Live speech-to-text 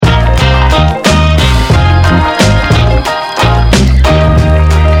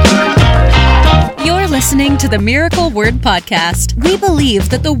the Miracle Word Podcast. We believe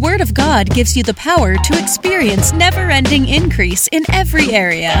that the Word of God gives you the power to experience never-ending increase in every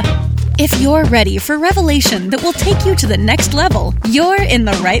area. If you're ready for revelation that will take you to the next level, you're in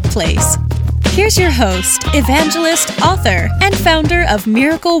the right place. Here's your host, evangelist, author, and founder of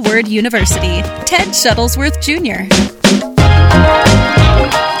Miracle Word University, Ted Shuttlesworth Jr.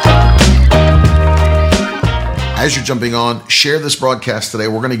 As you're jumping on, share this broadcast today.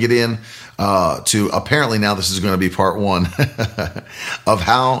 We're going to get in to, apparently now this is going to be part one of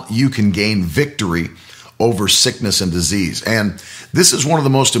how you can gain victory over sickness and disease. And this is one of the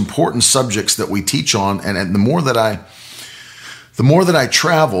most important subjects that we teach on. And the more that I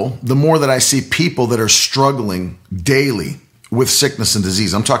travel, the more that I see people that are struggling daily with sickness and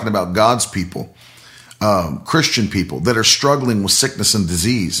disease. I'm talking about God's people, Christian people that are struggling with sickness and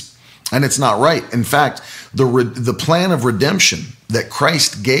disease. And it's not right. In fact, the plan of redemption that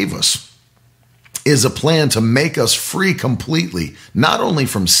Christ gave us is a plan to make us free completely, not only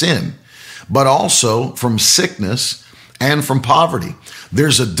from sin, but also from sickness and from poverty.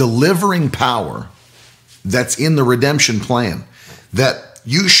 There's a delivering power that's in the redemption plan that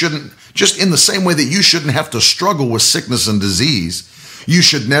you shouldn't, just in the same way that you shouldn't have to struggle with sickness and disease, you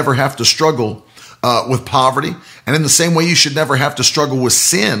should never have to struggle with poverty. And in the same way you should never have to struggle with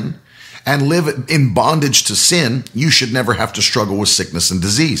sin and live in bondage to sin, you should never have to struggle with sickness and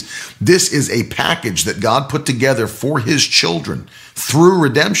disease. This is a package that God put together for his children through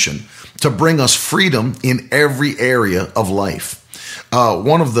redemption to bring us freedom in every area of life.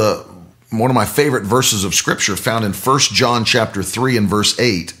 One of my favorite verses of scripture found in 1 John chapter 3 and verse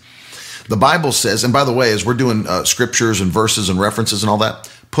 8. The Bible says, and by the way, as we're doing scriptures and verses and references and all that,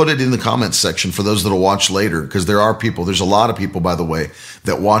 put it in the comments section for those that will watch later, because there's a lot of people, by the way,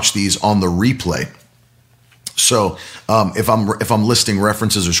 that watch these on the replay. So if I'm listing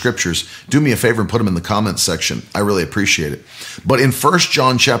references or scriptures, do me a favor and put them in the comments section. I really appreciate it. But in 1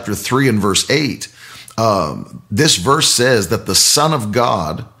 John chapter 3 and verse 8, this verse says that the Son of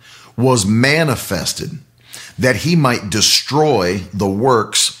God was manifested that he might destroy the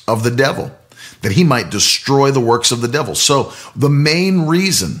works of the devil. That he might destroy the works of the devil. So the main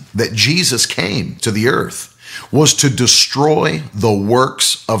reason that Jesus came to the earth was to destroy the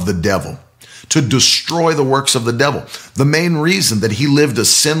works of the devil. To destroy the works of the devil. The main reason that he lived a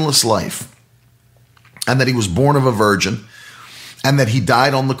sinless life and that he was born of a virgin and that he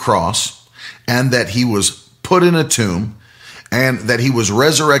died on the cross and that he was put in a tomb and that he was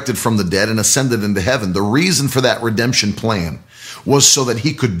resurrected from the dead and ascended into heaven. The reason for that redemption plan was so that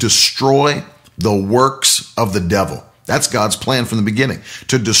he could destroy the works of the devil. That's God's plan from the beginning,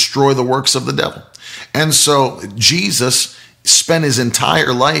 to destroy the works of the devil. And so Jesus spent his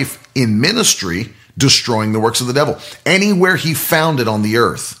entire life in ministry destroying the works of the devil, anywhere he found it on the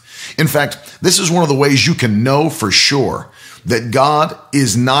earth. In fact, this is one of the ways you can know for sure that God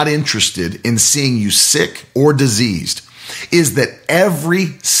is not interested in seeing you sick or diseased, is that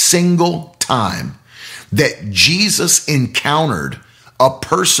every single time that Jesus encountered a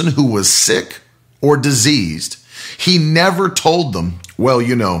person who was sick or diseased, he never told them, well,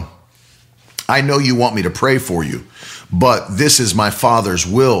 I know you want me to pray for you, but this is my Father's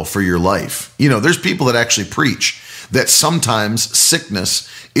will for your life. There's people that actually preach that sometimes sickness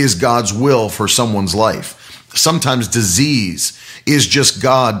is God's will for someone's life. Sometimes disease is just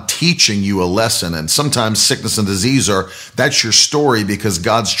God teaching you a lesson. And sometimes sickness and disease that's your story because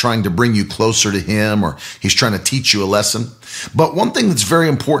God's trying to bring you closer to him or he's trying to teach you a lesson. But one thing that's very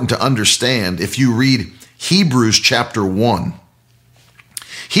important to understand, if you read Hebrews chapter 1,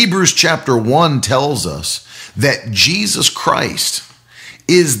 Hebrews chapter 1 tells us that Jesus Christ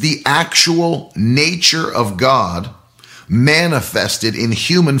is the actual nature of God manifested in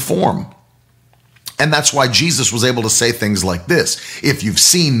human form. And that's why Jesus was able to say things like this. If you've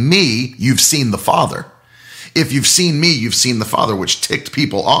seen me, you've seen the Father. If you've seen me, you've seen the Father, which ticked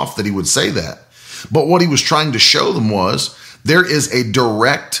people off that he would say that. But what he was trying to show them was there is a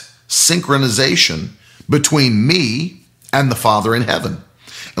direct synchronization between me and the Father in heaven.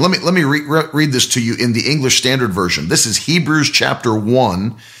 And let me read this to you in the English Standard Version. This is Hebrews chapter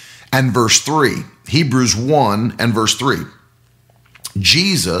 1 and verse 3. Hebrews 1 and verse 3.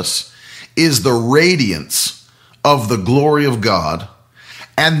 Jesus is the radiance of the glory of God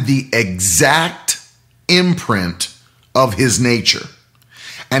and the exact imprint of his nature.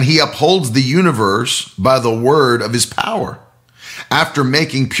 And he upholds the universe by the word of his power. After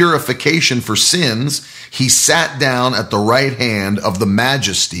making purification for sins, he sat down at the right hand of the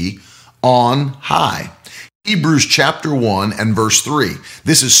Majesty on high. Hebrews chapter 1 and verse 3.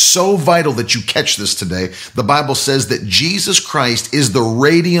 This is so vital that you catch this today. The Bible says that Jesus Christ is the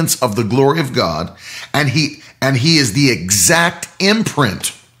radiance of the glory of God, and he is the exact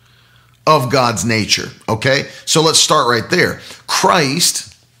imprint of God's nature. Okay? So let's start right there.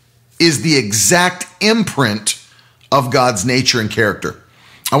 Christ is the exact imprint of God's nature and character.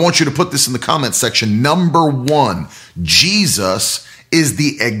 I want you to put this in the comment section. Number one, Jesus is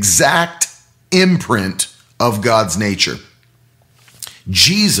the exact imprint of God's nature.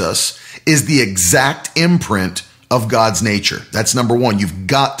 Jesus is the exact imprint of God's nature. That's number one. You've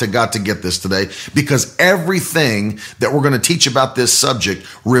got to get this today, because everything that we're going to teach about this subject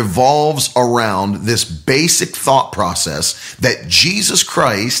revolves around this basic thought process that Jesus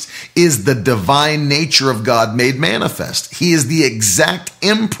Christ is the divine nature of God made manifest. He is the exact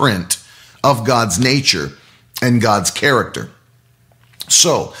imprint of God's nature and God's character.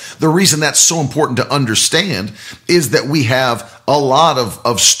 So the reason that's so important to understand is that we have a lot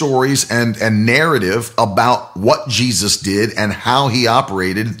of stories and narrative about what Jesus did and how he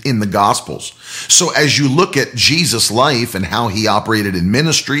operated in the Gospels. So as you look at Jesus' life and how he operated in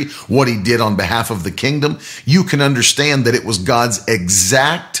ministry, what he did on behalf of the kingdom, you can understand that it was God's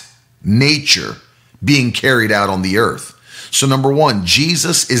exact nature being carried out on the earth. So number one,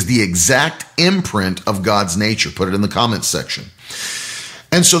 Jesus is the exact imprint of God's nature. Put it in the comments section.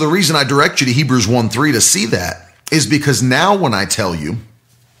 And so the reason I direct you to Hebrews 1:3 to see that is because now when I tell you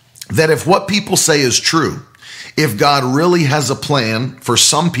that if what people say is true, if God really has a plan for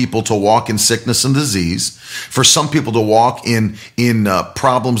some people to walk in sickness and disease, for some people to walk in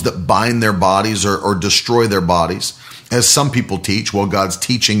problems that bind their bodies or destroy their bodies, as some people teach, well, God's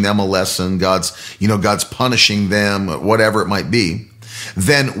teaching them a lesson, God's punishing them, whatever it might be,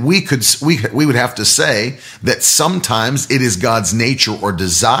 then we would have to say that sometimes it is God's nature or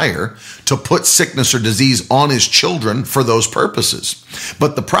desire to put sickness or disease on his children for those purposes.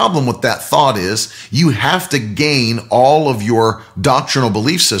 But the problem with that thought is you have to gain all of your doctrinal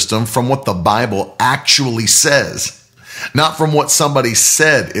belief system from what the Bible actually says, not from what somebody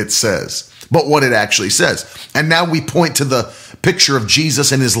said it says, but what it actually says. And now we point to the picture of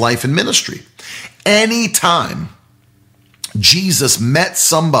Jesus and his life and ministry. Anytime Jesus met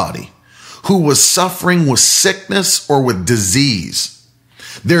somebody who was suffering with sickness or with disease,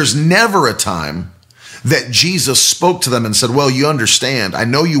 there's never a time that Jesus spoke to them and said, well, you understand, I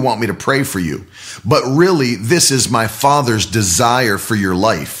know you want me to pray for you, but really this is my Father's desire for your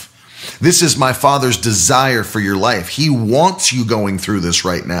life. This is my Father's desire for your life. He wants you going through this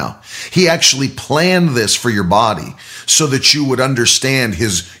right now. He actually planned this for your body so that you would understand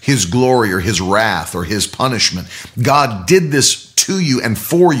his glory or his wrath or his punishment. God did this to you and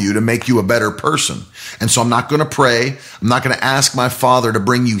for you to make you a better person. And so I'm not going to pray. I'm not going to ask my Father to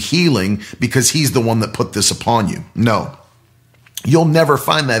bring you healing because he's the one that put this upon you. No. You'll never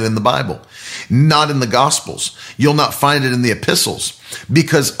find that in the Bible, not in the Gospels. You'll not find it in the epistles,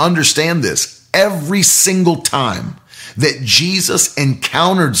 because understand this, every single time that Jesus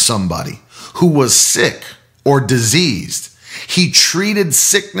encountered somebody who was sick or diseased, he treated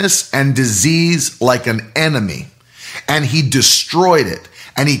sickness and disease like an enemy, and he destroyed it,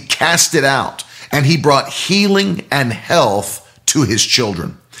 and he cast it out, and he brought healing and health to his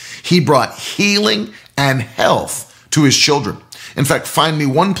children. He brought healing and health to his children. In fact, find me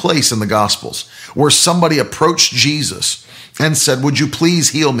one place in the Gospels where somebody approached Jesus and said, would you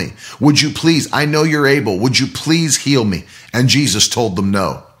please heal me? Would you please? I know you're able. Would you please heal me? And Jesus told them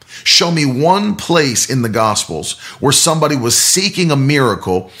no. Show me one place in the Gospels where somebody was seeking a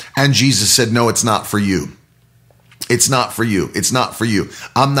miracle and Jesus said, no, it's not for you. It's not for you. It's not for you.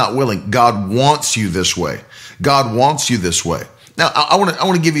 I'm not willing. God wants you this way. God wants you this way. Now, I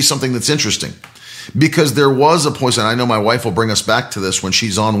want to give you something that's interesting. Because there was a point, and I know my wife will bring us back to this when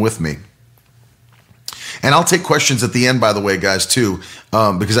she's on with me. And I'll take questions at the end, by the way, guys, too,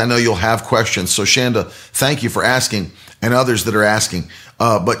 because I know you'll have questions. So, Shanda, thank you for asking, and others that are asking.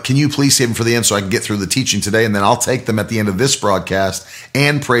 But can you please save them for the end so I can get through the teaching today, and then I'll take them at the end of this broadcast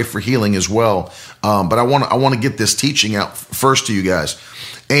and pray for healing as well. But I want to get this teaching out first to you guys,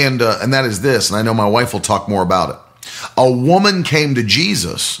 and that is this. And I know my wife will talk more about it. A woman came to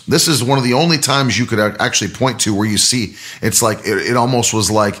Jesus. This is one of the only times you could actually point to where you see it's like it almost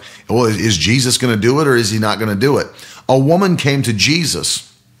was like, well, is Jesus going to do it or is he not going to do it? A woman came to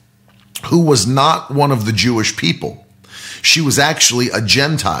Jesus who was not one of the Jewish people. She was actually a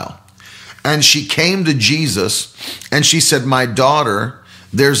Gentile. And she came to Jesus and she said, my daughter,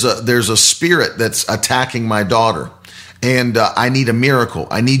 there's a spirit that's attacking my daughter. And I need a miracle.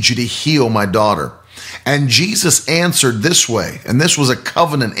 I need you to heal my daughter. And Jesus answered this way, and this was a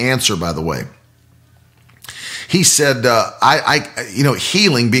covenant answer, by the way. He said,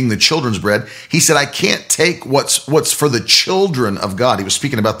 healing being the children's bread. He said, I can't take what's for the children of God. He was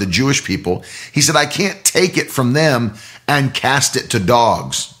speaking about the Jewish people. He said, I can't take it from them and cast it to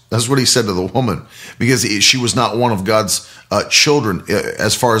dogs. That's what he said to the woman, because she was not one of God's children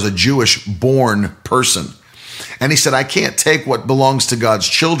as far as a Jewish born person. And he said, I can't take what belongs to God's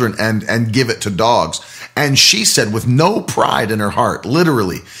children and give it to dogs. And she said, with no pride in her heart,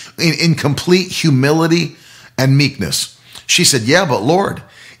 literally, in complete humility and meekness, she said, yeah, but Lord,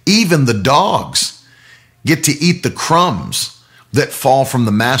 even the dogs get to eat the crumbs that fall from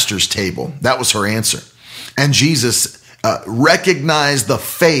the master's table. That was her answer. And Jesus recognized the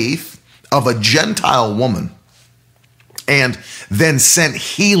faith of a Gentile woman and then sent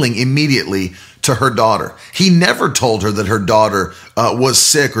healing immediately to her daughter. He never told her that her daughter was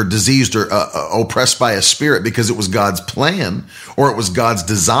sick or diseased or oppressed by a spirit, because it was God's plan or it was God's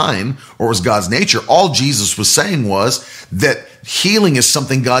design or it was God's nature. All Jesus was saying was that healing is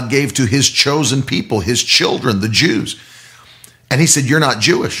something God gave to his chosen people, his children, the Jews. And he said, you're not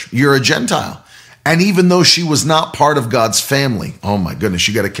Jewish, you're a Gentile. And even though she was not part of God's family, oh my goodness,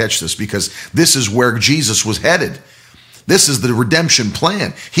 you got to catch this, because this is where Jesus was headed. This is the redemption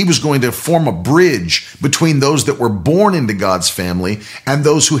plan. He was going to form a bridge between those that were born into God's family and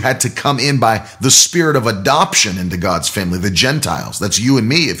those who had to come in by the spirit of adoption into God's family, the Gentiles. That's you and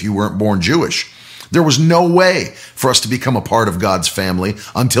me if you weren't born Jewish. There was no way for us to become a part of God's family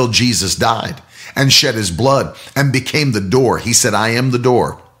until Jesus died and shed his blood and became the door. He said, I am the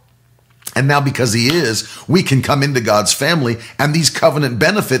door. And now because he is, we can come into God's family, and these covenant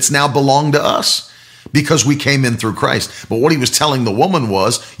benefits now belong to us because we came in through Christ. But what he was telling the woman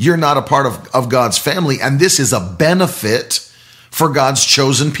was, you're not a part of God's family, and this is a benefit for God's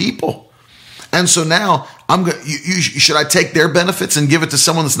chosen people. And so now should I take their benefits and give it to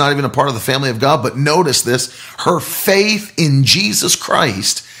someone that's not even a part of the family of God? But notice this, her faith in Jesus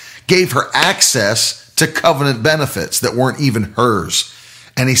Christ gave her access to covenant benefits that weren't even hers.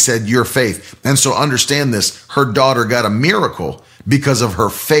 And he said, your faith. And so understand this, her daughter got a miracle because of her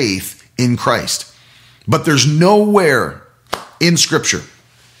faith in Christ. But there's nowhere in Scripture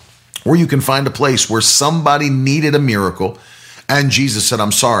where you can find a place where somebody needed a miracle and Jesus said,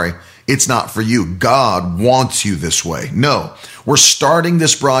 I'm sorry, it's not for you. God wants you this way. No, we're starting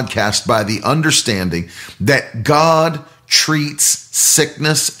this broadcast by the understanding that God treats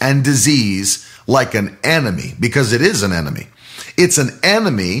sickness and disease like an enemy, because it is an enemy. It's an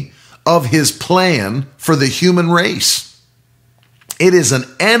enemy of his plan for the human race. It is an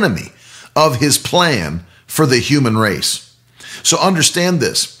enemy of his plan for the human race. So understand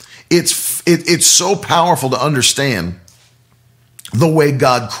this. It's so powerful to understand the way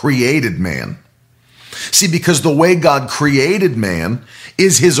God created man. See, because the way God created man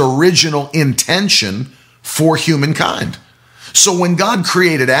is his original intention for humankind. So when God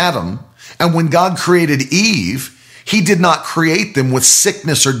created Adam and when God created Eve, he did not create them with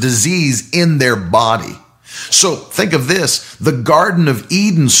sickness or disease in their body. So think of this. The Garden of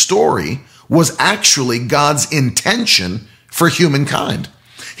Eden story was actually God's intention for humankind.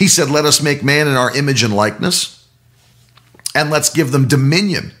 He said, let us make man in our image and likeness, and let's give them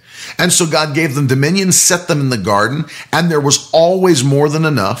dominion. And so God gave them dominion, set them in the garden, and there was always more than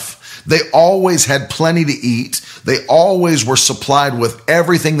enough. They always had plenty to eat. They always were supplied with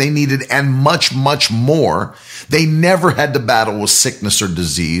everything they needed and much, much more. They never had to battle with sickness or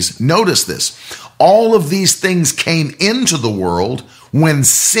disease. Notice this. All of these things came into the world when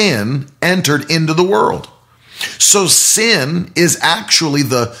sin entered into the world. So sin is actually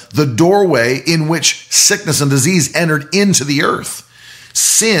the doorway in which sickness and disease entered into the earth.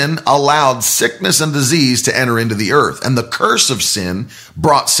 Sin allowed sickness and disease to enter into the earth, and the curse of sin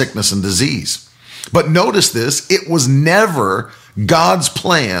brought sickness and disease. But notice this, it was never God's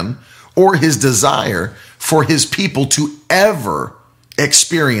plan or his desire for his people to ever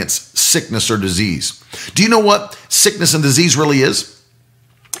experience sickness or disease. Do you know what sickness and disease really is?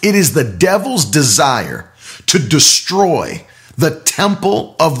 It is the devil's desire to destroy the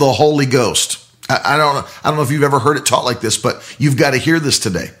temple of the Holy Ghost. I don't know if you've ever heard it taught like this, but you've got to hear this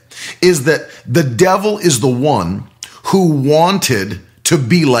today. Is that the devil is the one who wanted to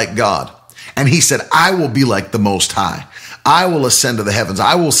be like God. And he said, I will be like the Most High. I will ascend to the heavens.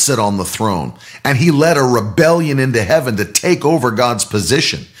 I will sit on the throne. And he led a rebellion into heaven to take over God's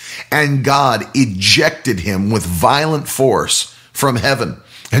position. And God ejected him with violent force from heaven.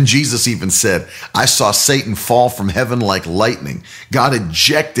 And Jesus even said, I saw Satan fall from heaven like lightning. God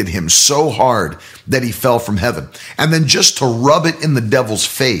ejected him so hard that he fell from heaven. And then just to rub it in the devil's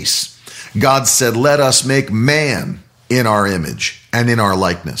face, God said, let us make man in our image. and in our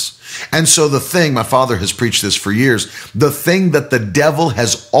likeness. And so the thing, my father has preached this for years, the thing that the devil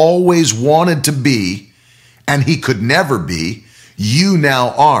has always wanted to be, and he could never be, you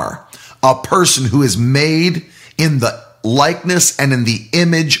now are. A person who is made in the likeness and in the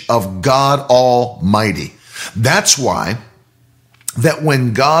image of God Almighty. That's why that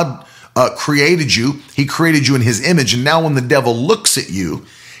when God created you, he created you in his image. And now when the devil looks at you,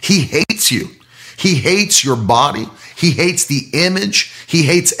 he hates you. He hates your body. He hates the image. He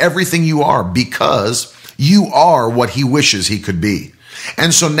hates everything you are because you are what he wishes he could be.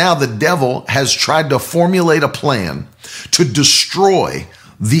 And so now the devil has tried to formulate a plan to destroy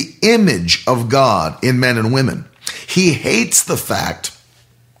the image of God in men and women. He hates the fact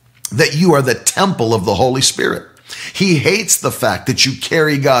that you are the temple of the Holy Spirit. He hates the fact that you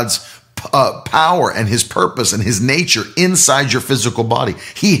carry God's power and his purpose and his nature inside your physical body.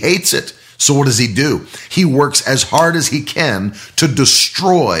 He hates it. So what does he do? He works as hard as he can to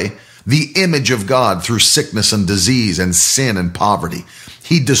destroy the image of God through sickness and disease and sin and poverty.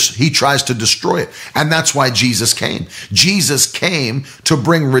 He tries to destroy it. And that's why Jesus came. Jesus came to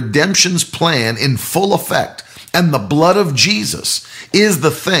bring redemption's plan in full effect. And the blood of Jesus is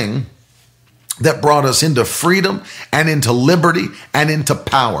the thing that brought us into freedom and into liberty and into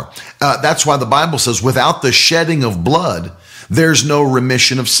power. That's why the Bible says, without the shedding of blood, there's no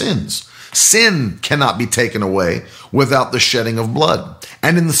remission of sins. Sin cannot be taken away without the shedding of blood.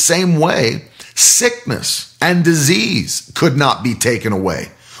 And in the same way, sickness and disease could not be taken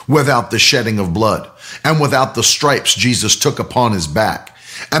away without the shedding of blood and without the stripes Jesus took upon his back.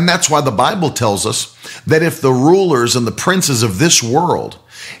 And that's why the Bible tells us that if the rulers and the princes of this world,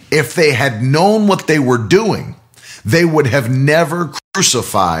 if they had known what they were doing, they would have never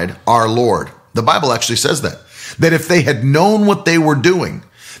crucified our Lord. The Bible actually says that if they had known what they were doing,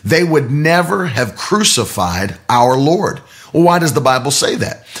 they would never have crucified our Lord. Well, why does the Bible say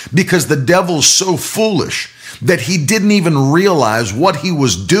that? Because the devil's so foolish that he didn't even realize what he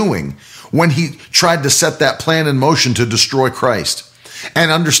was doing when he tried to set that plan in motion to destroy Christ.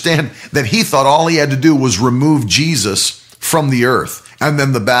 And understand that he thought all he had to do was remove Jesus from the earth, and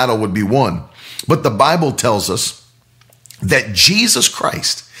then the battle would be won. But the Bible tells us that Jesus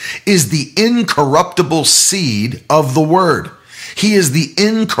Christ is the incorruptible seed of the word. He is the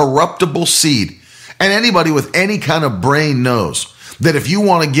incorruptible seed. And anybody with any kind of brain knows that if you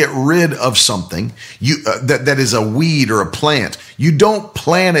want to get rid of something that is a weed or a plant, you don't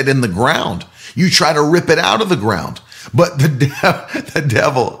plant it in the ground. You try to rip it out of the ground. But the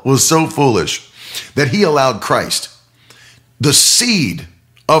devil was so foolish that he allowed Christ, the seed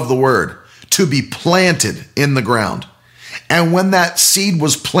of the word, to be planted in the ground. And when that seed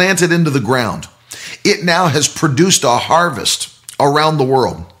was planted into the ground, it now has produced a harvest around the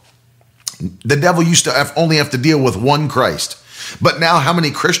world. The devil used to only have to deal with one Christ. But now how many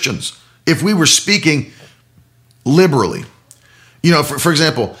Christians, if we were speaking liberally, for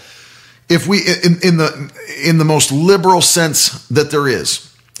example, if we, in the most liberal sense that there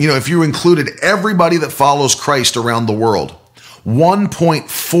is, if you included everybody that follows Christ around the world,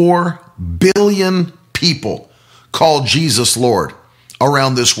 1.4 billion people call Jesus Lord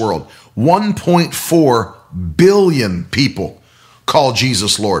around this world. 1.4 billion people call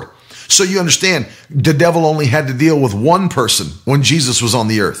Jesus Lord. So you understand, the devil only had to deal with one person when Jesus was on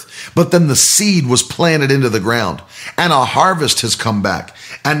the earth. But then the seed was planted into the ground and a harvest has come back.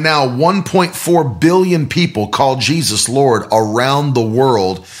 And now 1.4 billion people call Jesus Lord around the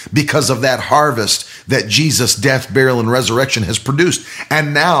world because of that harvest that Jesus' death, burial, and resurrection has produced.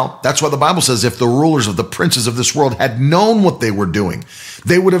 And now, that's why the Bible says, if the rulers of the princes of this world had known what they were doing,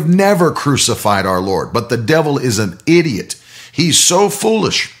 they would have never crucified our Lord. But the devil is an idiot. He's so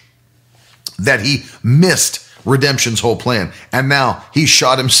foolish that he missed redemption's whole plan. And now he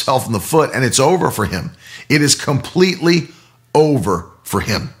shot himself in the foot and it's over for him. It is completely over for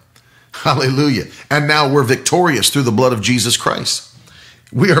him. Hallelujah. And now we're victorious through the blood of Jesus Christ.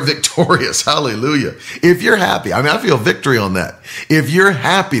 We are victorious. Hallelujah. If you're happy, I feel victory on that. If you're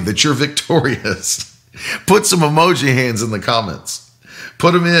happy that you're victorious, put some emoji hands in the comments.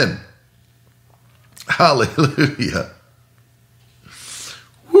 Put them in. Hallelujah.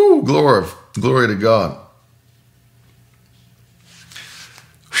 Woo, glory to God.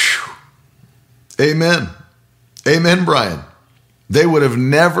 Whew. Amen. Amen, Brian. They would have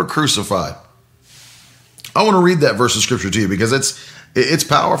never crucified. I want to read that verse of scripture to you because it's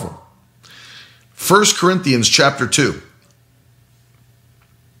powerful. 1 Corinthians chapter 2.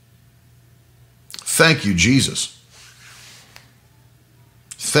 Thank you, Jesus.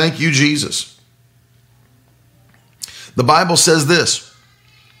 Thank you, Jesus. The Bible says this.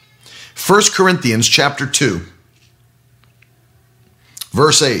 1 Corinthians chapter 2,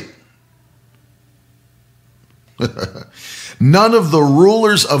 Verse 8. None of the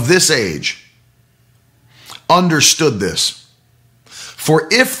rulers of this age understood this. For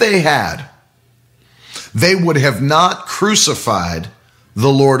if they had, they would have not crucified the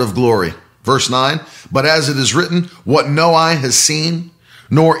Lord of glory. Verse 9. But as it is written, what no eye has seen,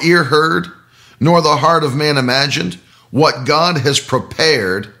 nor ear heard, nor the heart of man imagined, what God has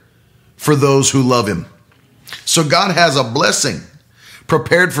prepared for those who love him. So God has a blessing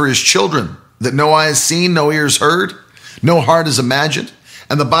prepared for his children that no eye has seen, no ears heard, no heart has imagined.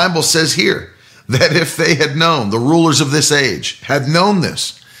 And the Bible says here that if they had known, the rulers of this age had known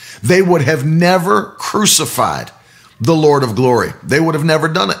this, they would have never crucified the Lord of glory. They would have never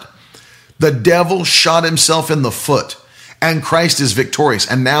done it. The devil shot himself in the foot, and Christ is victorious.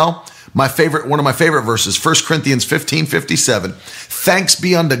 And now, one of my favorite verses, 1 Corinthians 15:57, thanks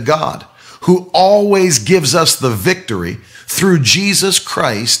be unto God, who always gives us the victory through Jesus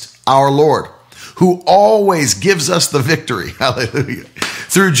Christ our Lord. Who always gives us the victory, hallelujah,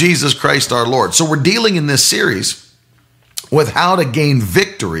 through Jesus Christ our Lord. So we're dealing in this series with how to gain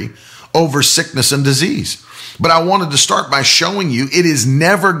victory over sickness and disease. But I wanted to start by showing you it is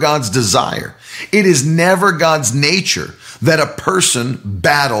never God's desire. It is never God's nature that a person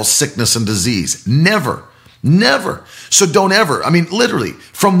battles sickness and disease. Never, never. So don't ever, literally,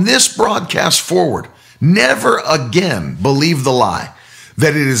 from this broadcast forward, never again believe the lie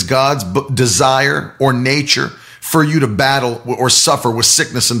that it is God's desire or nature for you to battle or suffer with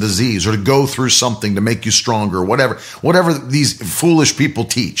sickness and disease, or to go through something to make you stronger, or whatever these foolish people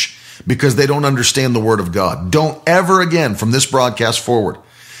teach, because they don't understand the word of God. Don't ever again from this broadcast forward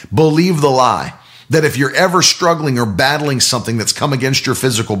believe the lie that if you're ever struggling or battling something that's come against your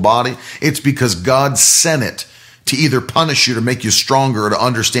physical body, it's because God sent it to either punish you, to make you stronger, or to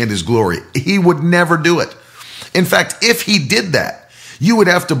understand his glory. He would never do it. In fact, if he did that, you would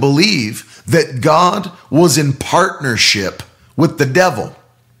have to believe that God was in partnership with the devil,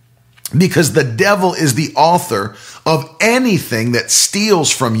 because the devil is the author of anything that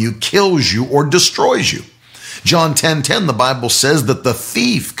steals from you, kills you, or destroys you. John 10:10, the Bible says that the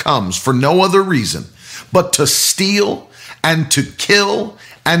thief comes for no other reason but to steal and to kill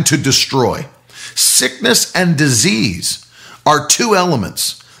and to destroy. Sickness and disease are two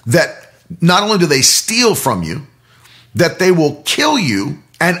elements that not only do they steal from you, that they will kill you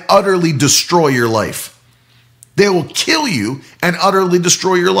and utterly destroy your life. They will kill you and utterly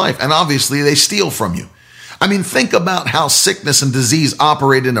destroy your life. And obviously they steal from you. Think about how sickness and disease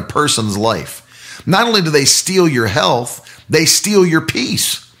operate in a person's life. Not only do they steal your health, they steal your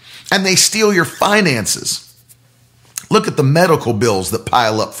peace, and they steal your finances. Look at the medical bills that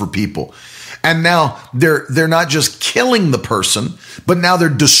pile up for people. And now they're not just killing the person, but now they're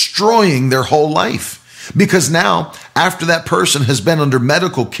destroying their whole life. Because now, after that person has been under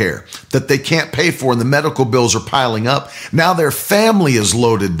medical care that they can't pay for and the medical bills are piling up, now their family is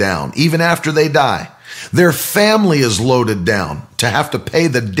loaded down, even after they die. Their family is loaded down to have to pay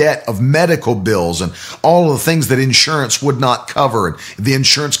the debt of medical bills and all of the things that insurance would not cover. And the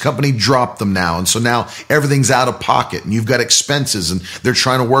insurance company dropped them now. And so now everything's out of pocket and you've got expenses and they're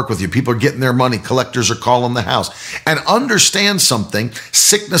trying to work with you. People are getting their money. Collectors are calling the house. And understand something,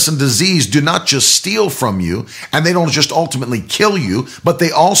 sickness and disease do not just steal from you, and they don't just ultimately kill you, but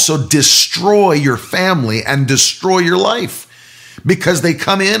they also destroy your family and destroy your life. Because they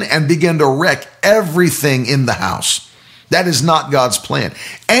come in and begin to wreck everything in the house. That is not God's plan.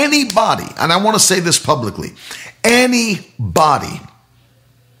 Anybody, and I want to say this publicly, anybody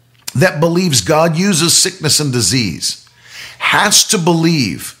that believes God uses sickness and disease has to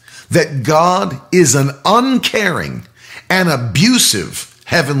believe that God is an uncaring and abusive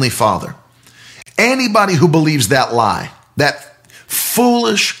Heavenly Father. Anybody who believes that lie, that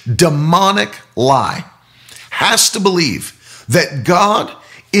foolish, demonic lie, has to believe that God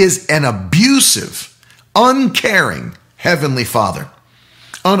is an abusive, uncaring Heavenly Father.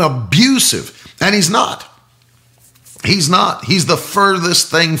 An abusive. And he's not. He's not. He's the furthest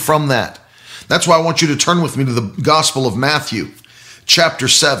thing from that. That's why I want you to turn with me to the Gospel of Matthew, chapter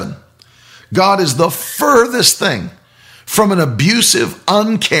 7. God is the furthest thing from an abusive,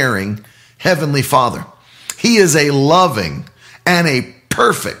 uncaring Heavenly Father. He is a loving and a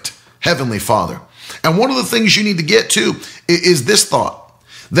perfect Heavenly Father. And one of the things you need to get to is this thought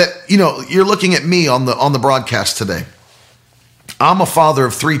that, you're looking at me on the broadcast today. I'm a father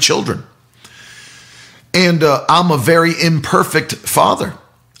of 3 children, and I'm a very imperfect father.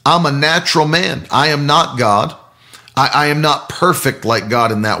 I'm a natural man. I am not God. I am not perfect like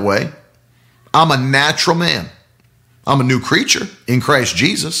God in that way. I'm a natural man. I'm a new creature in Christ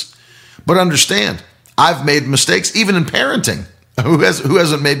Jesus. But understand, I've made mistakes, even in parenting. Who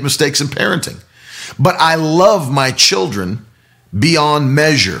hasn't made mistakes in parenting? But I love my children beyond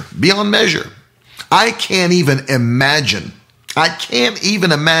measure. Beyond measure. I can't even imagine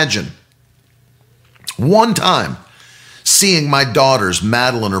one time seeing my daughters,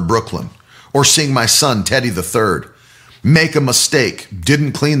 Madeline or Brooklyn, or seeing my son, Teddy the Third, make a mistake,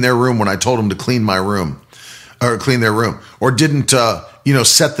 didn't clean their room when I told them to clean my room, or clean their room, or didn't,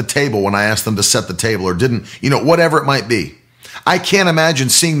 set the table when I asked them to set the table, or didn't, whatever it might be. I can't imagine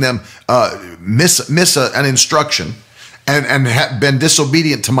seeing them miss an instruction and have been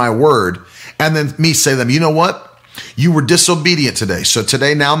disobedient to my word, and then me say to them, you know what? You were disobedient today. So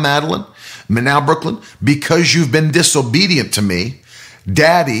today, now Madeline, now Brooklyn, because you've been disobedient to me,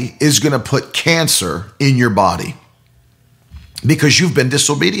 Daddy is going to put cancer in your body because you've been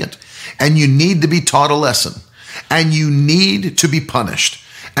disobedient, and you need to be taught a lesson, and you need to be punished.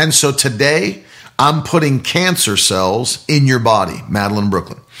 And so today I'm putting cancer cells in your body, Madeline and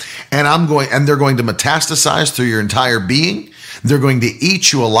Brooklyn, and they're going to metastasize through your entire being. They're going to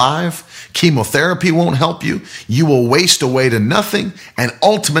eat you alive. Chemotherapy won't help you. You will waste away to nothing, and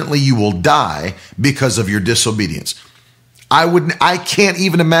ultimately you will die because of your disobedience. I can't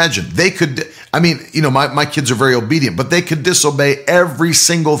even imagine. They could, my kids are very obedient, but they could disobey every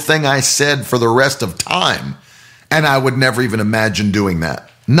single thing I said for the rest of time, and I would never even imagine doing that.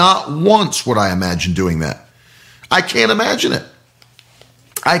 Not once would I imagine doing that. I can't imagine it.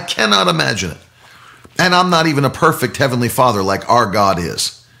 I cannot imagine it. And I'm not even a perfect heavenly father like our God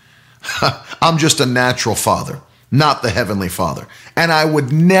is. I'm just a natural father, not the heavenly father. And I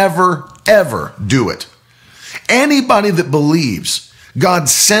would never, ever do it. Anybody that believes God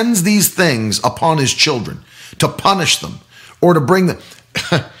sends these things upon his children to punish them or to bring them,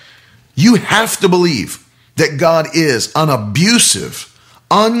 you have to believe that God is an abusive,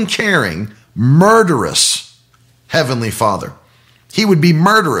 uncaring, murderous heavenly father. He would be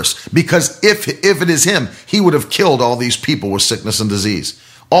murderous because if it is him, he would have killed all these people with sickness and disease.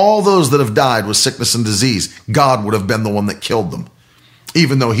 All those that have died with sickness and disease, God would have been the one that killed them,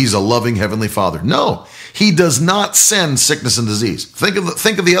 even though he's a loving heavenly father. No, he does not send sickness and disease. Think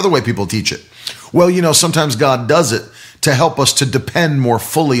of the other way people teach it. Well, sometimes God does it to help us to depend more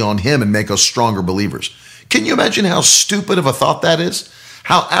fully on him and make us stronger believers. Can you imagine how stupid of a thought that is?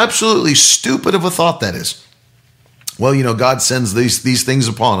 How absolutely stupid of a thought that is. Well, God sends these things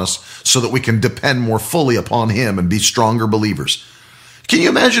upon us so that we can depend more fully upon him and be stronger believers. Can you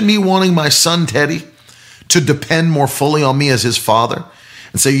imagine me wanting my son, Teddy, to depend more fully on me as his father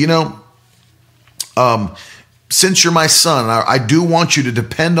and say, since you're my son, I do want you to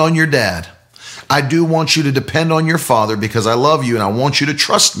depend on your dad. I do want you to depend on your father because I love you and I want you to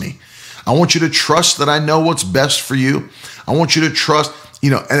trust me. I want you to trust that I know what's best for you. I want you to trust,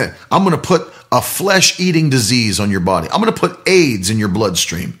 and I'm going to put a flesh-eating disease on your body. I'm going to put AIDS in your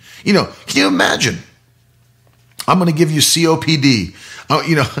bloodstream. Can you imagine? I'm going to give you COPD.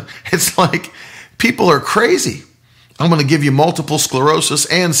 It's like people are crazy. I'm going to give you multiple sclerosis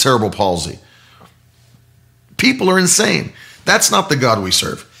and cerebral palsy. People are insane. That's not the God we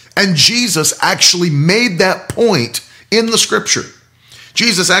serve. And Jesus actually made that point in the scripture.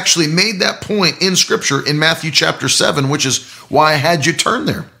 Jesus actually made that point in scripture in Matthew chapter 7, which is why I had you turn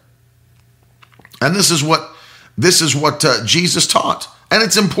there. And this is what Jesus taught. And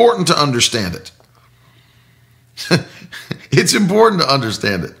it's important to understand it. It's important to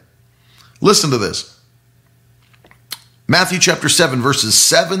understand it. Listen to this. Matthew chapter 7, verses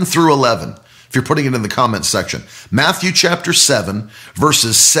 7 through 11. If you're putting it in the comments section. Matthew chapter 7,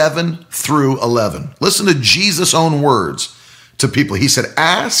 verses 7 through 11. Listen to Jesus' own words to people. He said,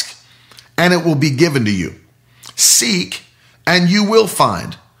 ask and it will be given to you. Seek and you will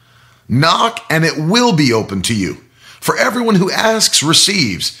find. Knock and it will be open to you. For everyone who asks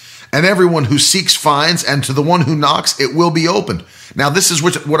receives, and everyone who seeks finds, and to the one who knocks it will be opened. Now this is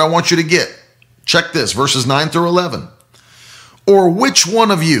what I want you to get. Check this, verses 9 through 11. Or which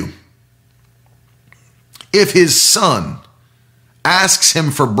one of you, if his son asks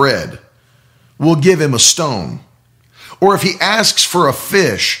him for bread, will give him a stone? Or if he asks for a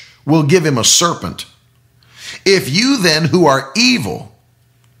fish, will give him a serpent? If you then, who are evil,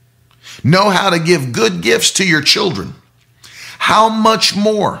 know how to give good gifts to your children, how much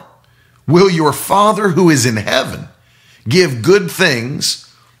more will your Father who is in heaven give good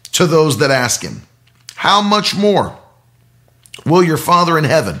things to those that ask him? How much more will your Father in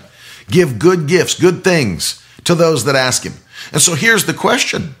heaven give good gifts, good things to those that ask him? And so here's the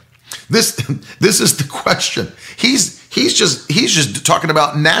question. This is the question. He's just talking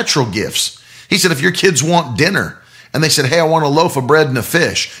about natural gifts. He said, if your kids want dinner and they said, hey, I want a loaf of bread and a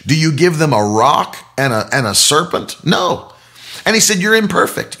fish, do you give them a rock and a serpent? No. And he said, you're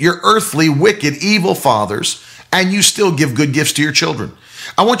imperfect. You're earthly, wicked, evil fathers, and you still give good gifts to your children.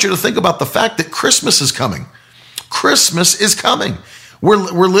 I want you to think about the fact that Christmas is coming. Christmas is coming. We're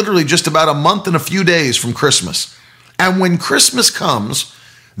literally just about a month and a few days from Christmas. And when Christmas comes,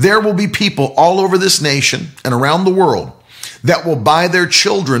 there will be people all over this nation and around the world that will buy their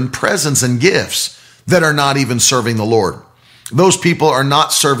children presents and gifts that are not even serving the Lord. Those people are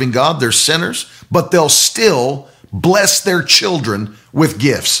not serving God. They're sinners, but they'll still bless their children with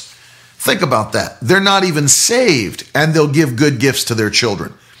gifts. Think about that. They're not even saved, and they'll give good gifts to their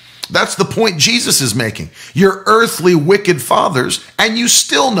children. That's the point Jesus is making. You're earthly, wicked fathers, and you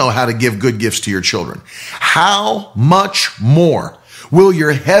still know how to give good gifts to your children. How much more will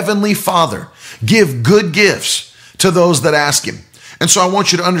your heavenly Father give good gifts to those that ask him? And so I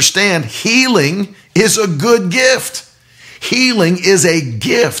want you to understand, healing is a good gift. Healing is a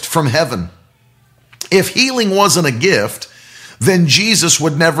gift from heaven. If healing wasn't a gift, then Jesus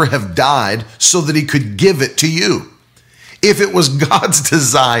would never have died so that he could give it to you. If it was God's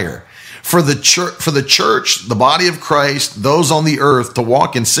desire for the church, the body of Christ, those on the earth to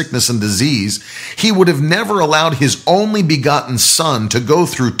walk in sickness and disease, he would have never allowed his only begotten son to go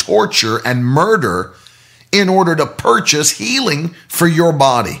through torture and murder in order to purchase healing for your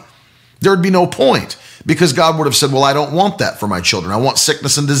body. There'd be no point, because God would have said, well, I don't want that for my children. I want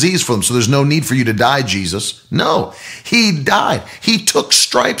sickness and disease for them. So there's no need for you to die, Jesus. No, he died. He took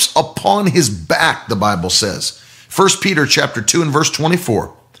stripes upon his back, the Bible says. 1 Peter chapter 2 and verse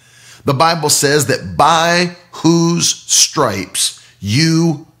 24. The Bible says that by whose stripes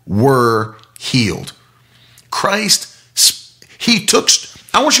you were healed. Christ,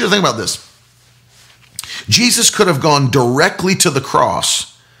 I want you to think about this. Jesus could have gone directly to the cross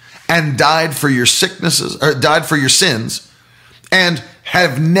and died for your sicknesses, or died for your sins, and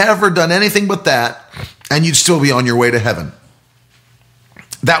have never done anything but that, and you'd still be on your way to heaven.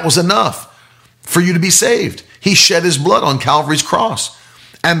 That was enough for you to be saved. He shed his blood on Calvary's cross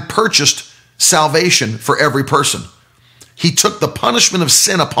and purchased salvation for every person. He took the punishment of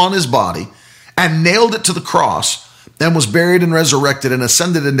sin upon his body and nailed it to the cross, and was buried and resurrected and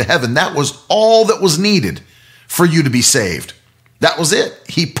ascended into heaven. That was all that was needed for you to be saved. That was it.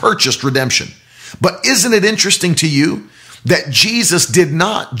 He purchased redemption. But isn't it interesting to you that Jesus did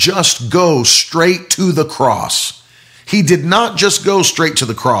not just go straight to the cross? He did not just go straight to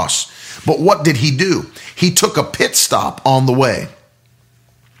the cross. But what did he do? He took a pit stop on the way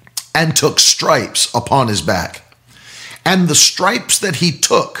and took stripes upon his back. And the stripes that he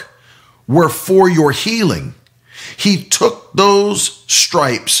took were for your healing. He took those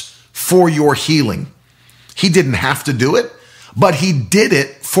stripes for your healing. He didn't have to do it, but he did it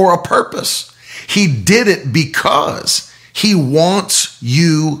for a purpose. He did it because he wants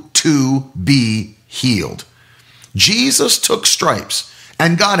you to be healed. Jesus took stripes,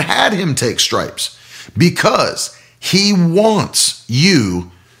 and God had him take stripes because he wants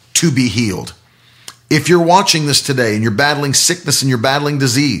you to be healed. If you're watching this today and you're battling sickness and you're battling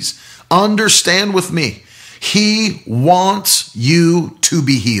disease, understand with me, he wants you to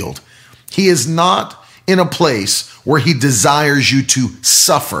be healed. He is not in a place where he desires you to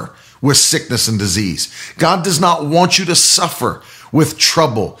suffer with sickness and disease. God does not want you to suffer with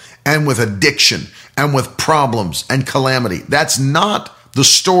trouble and with addiction and with problems and calamity. That's not the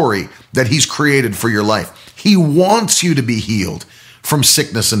story that he's created for your life. He wants you to be healed from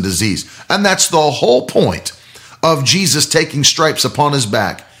sickness and disease. And that's the whole point of Jesus taking stripes upon his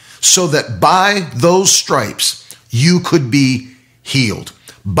back, so that by those stripes, you could be healed.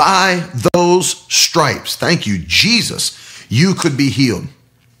 By those stripes, thank you, Jesus, you could be healed.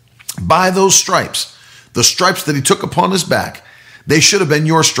 By those stripes, the stripes that he took upon his back, they should have been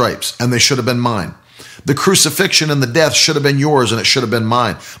your stripes, and they should have been mine. The crucifixion and the death should have been yours, and it should have been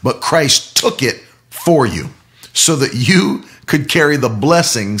mine. But Christ took it for you so that you could carry the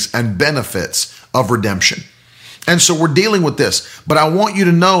blessings and benefits of redemption. And so we're dealing with this, but I want you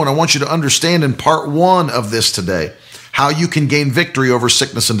to know, and I want you to understand in part one of this today, how you can gain victory over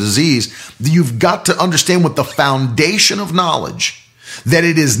sickness and disease. You've got to understand with the foundation of knowledge that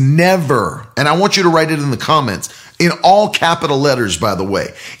it is never, and I want you to write it in the comments, in all capital letters, by the way,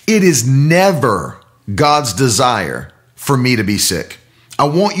 it is never God's desire for me to be sick. I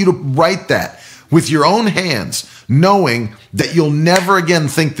want you to write that with your own hands, knowing that you'll never again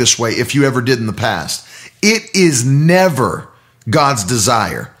think this way if you ever did in the past. It is never God's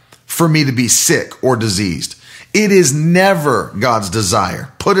desire for me to be sick or diseased. It is never God's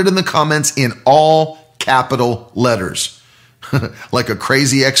desire. Put it in the comments in all capital letters, like a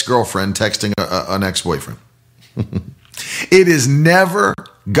crazy ex-girlfriend texting an ex-boyfriend. It is never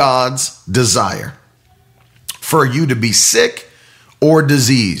God's desire for you to be sick or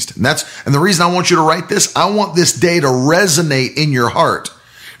diseased. And the reason I want you to write this, I want this day to resonate in your heart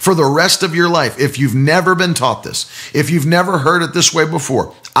for the rest of your life. If you've never been taught this, if you've never heard it this way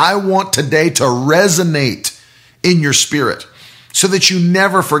before, I want today to resonate in your spirit so that you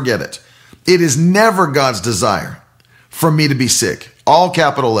never forget it. It is never God's desire for me to be sick. All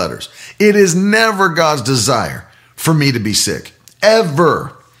capital letters. It is never God's desire for me to be sick.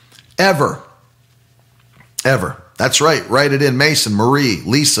 Ever, ever, ever. That's right. Write it in. Mason, Marie,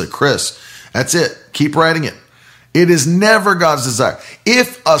 Lisa, Chris. That's it. Keep writing it. It is never God's desire.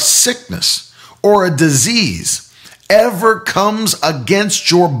 If a sickness or a disease ever comes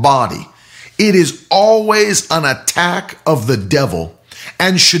against your body, it is always an attack of the devil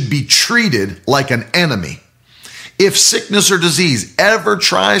and should be treated like an enemy. If sickness or disease ever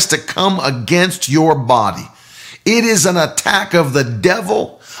tries to come against your body, it is an attack of the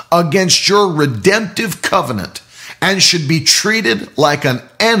devil against your redemptive covenant and should be treated like an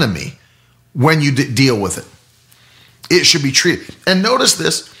enemy when you deal with it. It should be treated. And notice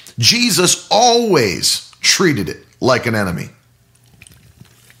this, Jesus always treated it like an enemy.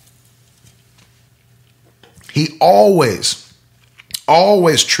 He always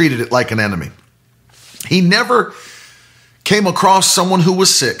treated it like an enemy. He never came across someone who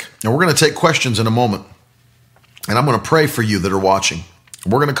was sick. And we're going to take questions in a moment. And I'm going to pray for you that are watching.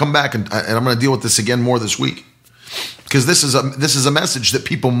 We're going to come back and I'm going to deal with this again more this week. Because this is a message that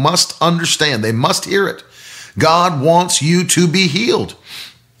people must understand. They must hear it. God wants you to be healed.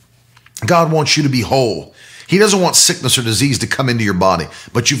 God wants you to be whole. He doesn't want sickness or disease to come into your body.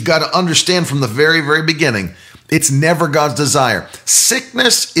 But you've got to understand from the very, very beginning, it's never God's desire.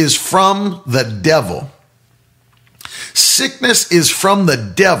 Sickness is from the devil. Sickness is from the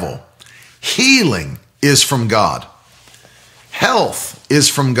devil. Healing is from God. Health is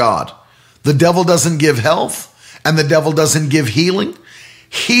from God. The devil doesn't give health and the devil doesn't give healing.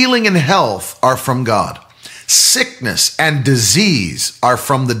 Healing and health are from God. Sickness and disease are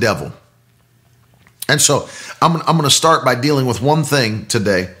from the devil. And so I'm going to start by dealing with one thing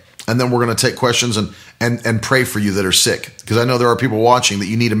today, and then we're going to take questions and pray for you that are sick, because I know there are people watching that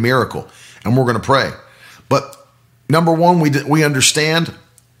you need a miracle, and we're going to pray. But number one, we understand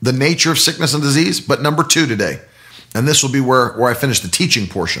the nature of sickness and disease. But number two today, and this will be where I finish the teaching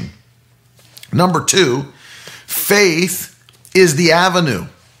portion. Number two, faith is the avenue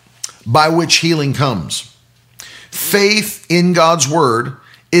by which healing comes. Faith in God's word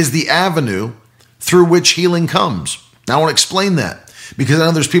is the avenue through which healing comes. Now I want to explain that, because I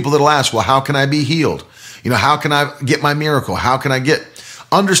know there's people that'll ask, well, how can I be healed? How can I get my miracle? How can I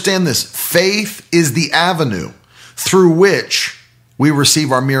understand this? Faith is the avenue through which we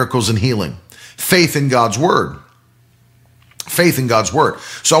receive our miracles and healing. Faith in God's word. Faith in God's word.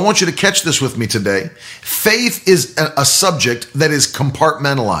 So I want you to catch this with me today. Faith is a subject that is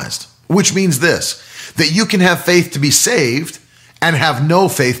compartmentalized, which means this, that you can have faith to be saved and have no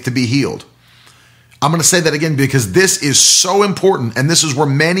faith to be healed. I'm going to say that again because this is so important, and this is where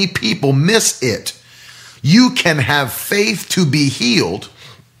many people miss it. You can have faith to be healed,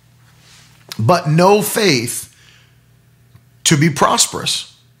 but no faith to be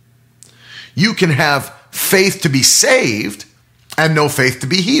prosperous. You can have faith to be saved and no faith to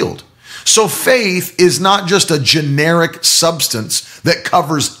be healed. So faith is not just a generic substance that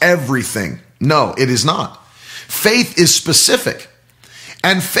covers everything. No, it is not. Faith is specific.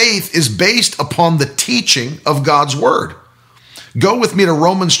 And faith is based upon the teaching of God's word. Go with me to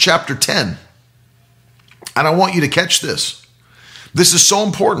Romans chapter 10. And I want you to catch this. This is so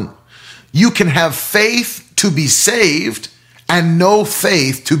important. You can have faith to be saved and no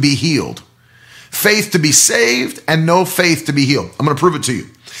faith to be healed. Faith to be saved and no faith to be healed. I'm going to prove it to you.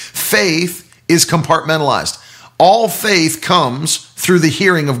 Faith is compartmentalized. All faith comes through the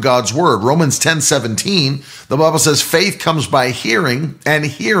hearing of God's word. Romans 10:17, the Bible says faith comes by hearing, and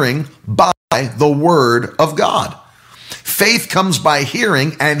hearing by the word of God. Faith comes by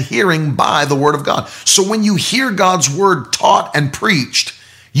hearing, and hearing by the word of God. So when you hear God's word taught and preached,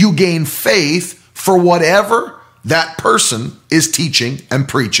 you gain faith for whatever that person is teaching and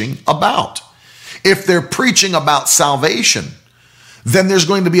preaching about. If they're preaching about salvation, then there's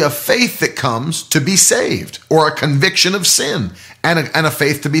going to be a faith that comes to be saved, or a conviction of sin and a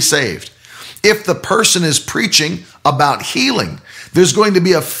faith to be saved. If the person is preaching about healing, there's going to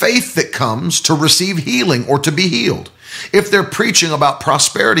be a faith that comes to receive healing or to be healed. If they're preaching about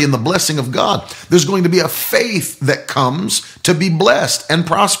prosperity and the blessing of God, there's going to be a faith that comes to be blessed and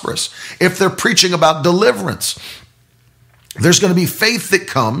prosperous. If they're preaching about deliverance, there's going to be faith that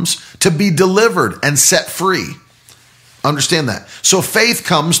comes to be delivered and set free. Understand that. So faith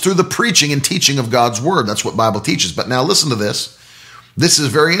comes through the preaching and teaching of God's word. That's what Bible teaches. But now listen to this. This is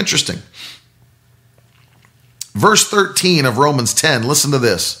very interesting. Verse 13 of Romans 10, listen to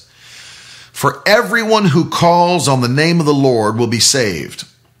this. For everyone who calls on the name of the Lord will be saved.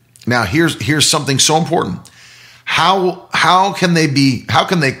 Now, here's something so important. How can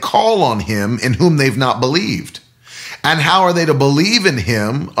they call on him in whom they've not believed? And how are they to believe in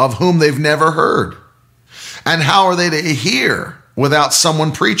him of whom they've never heard? And how are they to hear without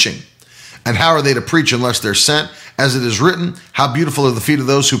someone preaching? And how are they to preach unless they're sent? As it is written, how beautiful are the feet of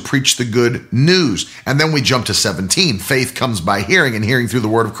those who preach the good news. And then we jump to 17. Faith comes by hearing, and hearing through the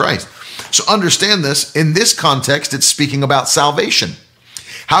word of Christ. So understand this. In this context, it's speaking about salvation.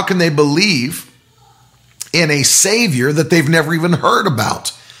 How can they believe in a Savior that they've never even heard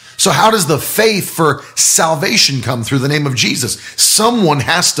about? So how does the faith for salvation come? Through the name of Jesus. Someone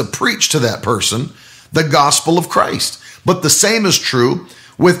has to preach to that person the gospel of Christ. But the same is true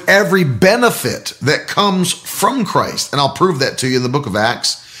with every benefit that comes from Christ. And I'll prove that to you in the book of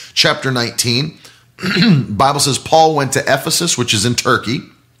Acts, chapter 19. Bible says Paul went to Ephesus, which is in Turkey,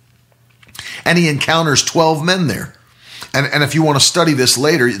 and he encounters 12 men there. And if you want to study this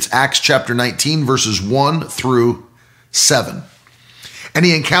later, it's Acts chapter 19, verses 1 through 7. And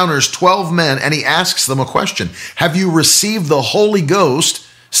he encounters 12 men, and he asks them a question. Have you received the Holy Ghost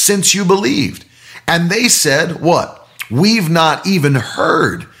since you believed? And they said, what? We've not even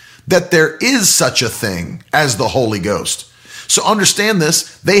heard that there is such a thing as the Holy Ghost. So understand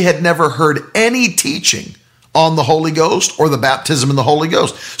this. They had never heard any teaching on the Holy Ghost or the baptism in the Holy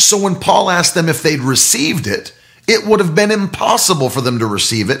Ghost. So when Paul asked them if they'd received it, it would have been impossible for them to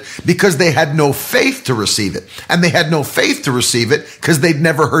receive it because they had no faith to receive it. And they had no faith to receive it because they'd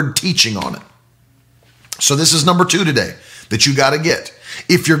never heard teaching on it. So this is number 2 today that you got to get.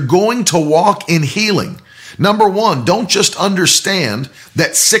 If you're going to walk in healing, number 1, don't just understand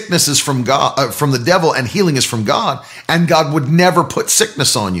that sickness is from God, from the devil, and healing is from God, and God would never put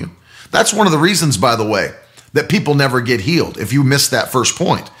sickness on you. That's one of the reasons, by the way, that people never get healed. If you missed that first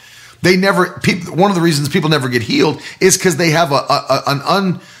point, one of the reasons people never get healed is because they have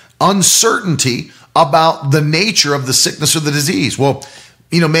an uncertainty about the nature of the sickness or the disease. Well,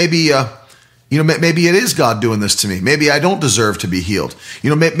 maybe it is God doing this to me. Maybe I don't deserve to be healed.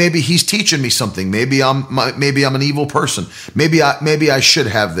 Maybe he's teaching me something. Maybe I'm an evil person. Maybe I should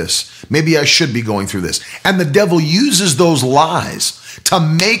have this. Maybe I should be going through this. And the devil uses those lies to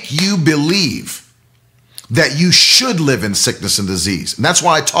make you believe that you should live in sickness and disease. And that's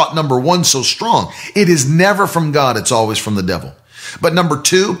why I taught number 1 so strong. It is never from God. It's always from the devil. But number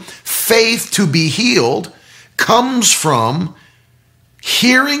 2, faith to be healed comes from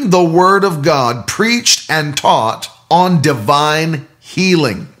hearing the word of God preached and taught on divine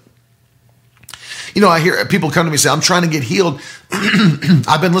healing. I hear people come to me and say, I'm trying to get healed.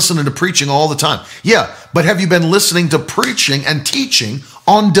 I've been listening to preaching all the time. Yeah, but have you been listening to preaching and teaching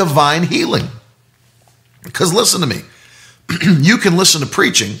on divine healing? Because listen to me, you can listen to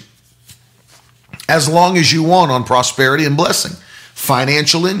preaching as long as you want on prosperity and blessing,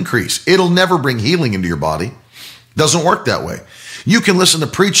 financial increase. It'll never bring healing into your body. Doesn't work that way. You can listen to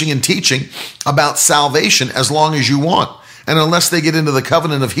preaching and teaching about salvation as long as you want. And unless they get into the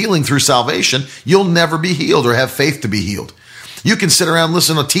covenant of healing through salvation, you'll never be healed or have faith to be healed. You can sit around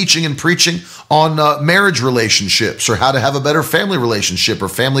listening to teaching and preaching on marriage relationships, or how to have a better family relationship or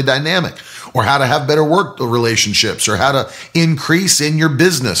family dynamic, or how to have better work relationships, or how to increase in your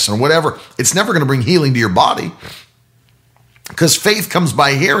business or whatever. It's never going to bring healing to your body because faith comes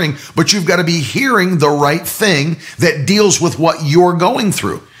by hearing, but you've got to be hearing the right thing that deals with what you're going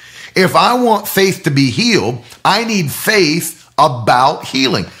through. If I want faith to be healed, I need faith about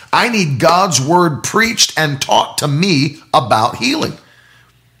healing. I need God's word preached and taught to me about healing.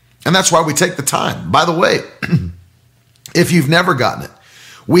 And that's why we take the time. By the way, if you've never gotten it,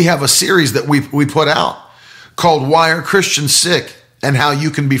 we have a series that we put out called Why Are Christians Sick and How You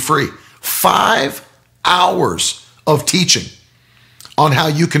Can Be Free. 5 hours of teaching on how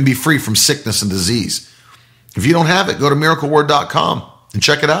you can be free from sickness and disease. If you don't have it, go to miracleword.com and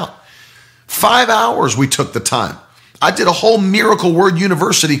check it out. 5 hours we took the time. I did a whole Miracle Word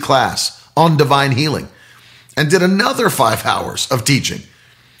University class on divine healing and did another 5 hours of teaching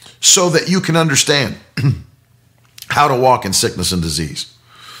so that you can understand how to walk in sickness and disease.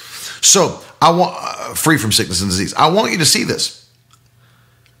 So I want free from sickness and disease. I want you to see this,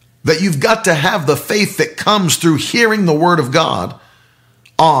 that you've got to have the faith that comes through hearing the word of God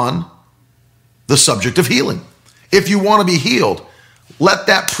on the subject of healing. If you want to be healed, let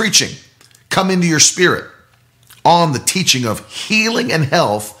that preaching come into your spirit on the teaching of healing and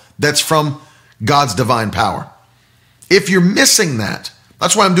health that's from God's divine power. If you're missing that,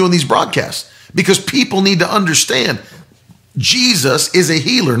 that's why I'm doing these broadcasts, because people need to understand Jesus is a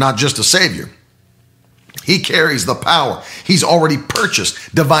healer, not just a savior. He carries the power. He's already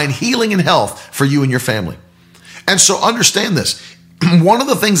purchased divine healing and health for you and your family. And so understand this. One of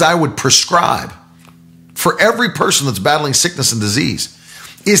the things I would prescribe for every person that's battling sickness and disease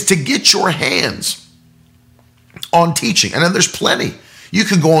is to get your hands on teaching. And then there's plenty. You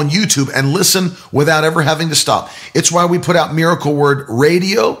can go on YouTube and listen without ever having to stop. It's why we put out Miracle Word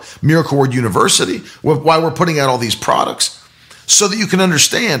Radio, Miracle Word University, why we're putting out all these products, so that you can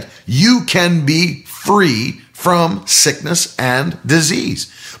understand you can be free from sickness and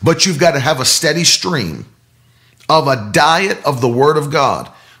disease. But you've got to have a steady stream of a diet of the Word of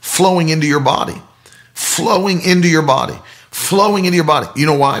God flowing into your body, flowing into your body, flowing into your body. You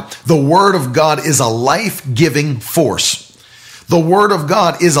know why? The Word of God is a life-giving force. The Word of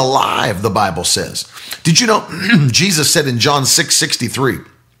God is alive, the Bible says. Did you know Jesus said in John 6:63,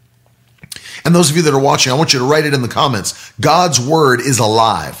 and those of you that are watching, I want you to write it in the comments, God's Word is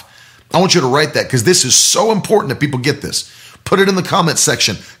alive. I want you to write that because this is so important that people get this. Put it in the comments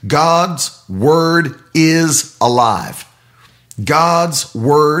section. God's Word is alive. God's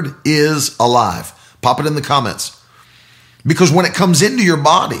Word is alive. Pop it in the comments. Because when it comes into your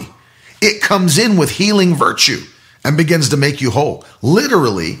body, it comes in with healing virtue and begins to make you whole.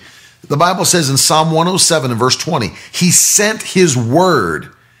 Literally, the Bible says in Psalm 107 and verse 20, He sent His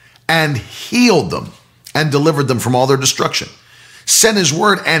word and healed them and delivered them from all their destruction. Sent His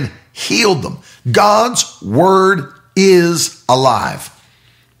word and healed them. God's word is alive.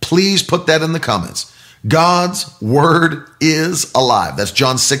 Please put that in the comments. God's word is alive. That's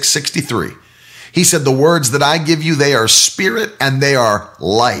John 6:63. He said, the words that I give you, they are spirit and they are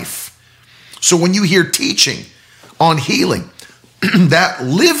life. So when you hear teaching on healing, that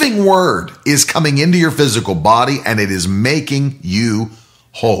living word is coming into your physical body and it is making you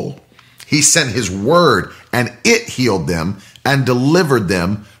whole. He sent His word and it healed them and delivered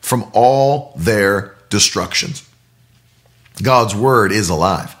them from all their destructions. God's word is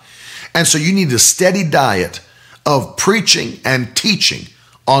alive. And so you need a steady diet of preaching and teaching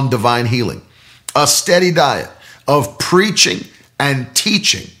on divine healing. A steady diet of preaching and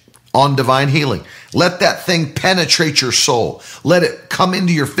teaching on divine healing. Let that thing penetrate your soul. Let it come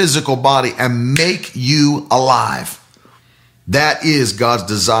into your physical body and make you alive. That is God's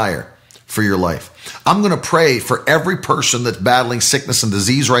desire for your life. I'm going to pray for every person that's battling sickness and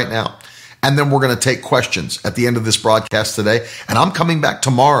disease right now. And then we're going to take questions at the end of this broadcast today. And I'm coming back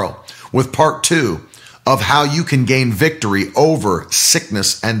tomorrow with part 2 of how you can gain victory over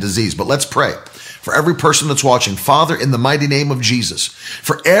sickness and disease. But let's pray. For every person that's watching, Father, in the mighty name of Jesus,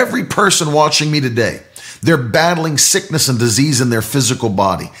 for every person watching me today, they're battling sickness and disease in their physical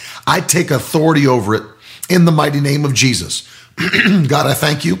body. I take authority over it in the mighty name of Jesus. God, I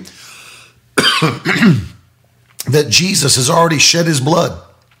thank you that Jesus has already shed His blood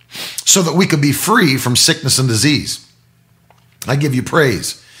so that we could be free from sickness and disease. I give you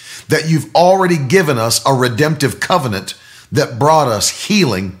praise that you've already given us a redemptive covenant that brought us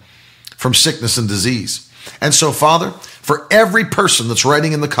healing from sickness and disease. And so, Father, for every person that's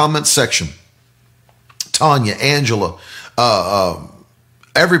writing in the comments section, Tanya, Angela,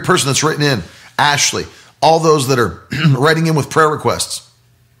 every person that's written in, Ashley, all those that are writing in with prayer requests,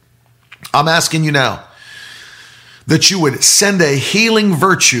 I'm asking you now that you would send a healing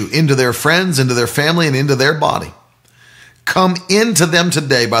virtue into their friends, into their family, and into their body. Come into them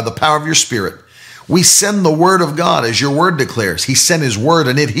today by the power of your Spirit. We send the word of God as your word declares. He sent His word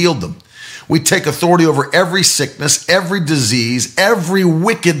and it healed them. We take authority over every sickness, every disease, every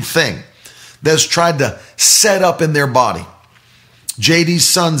wicked thing that's tried to set up in their body. JD's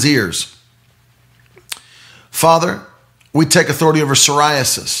son's ears. Father, we take authority over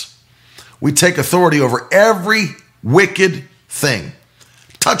psoriasis. We take authority over every wicked thing.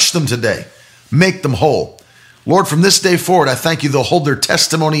 Touch them today. Make them whole. Lord, from this day forward, I thank you they'll hold their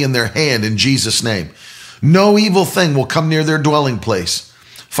testimony in their hand in Jesus' name. No evil thing will come near their dwelling place.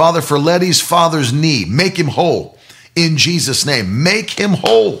 Father, for Letty's father's knee, make him whole in Jesus' name. Make him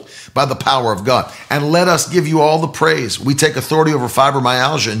whole by the power of God. And let us give you all the praise. We take authority over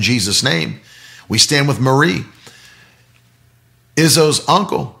fibromyalgia in Jesus' name. We stand with Marie, Izzo's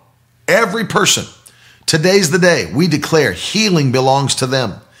uncle, every person. Today's the day we declare healing belongs to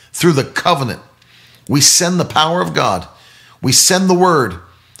them through the covenant. We send the power of God. We send the word.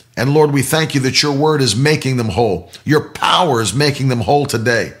 And Lord, we thank you that your word is making them whole. Your power is making them whole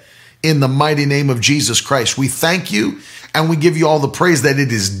today. In the mighty name of Jesus Christ, we thank you and we give you all the praise that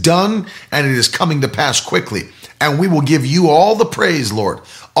it is done and it is coming to pass quickly. And we will give you all the praise, Lord,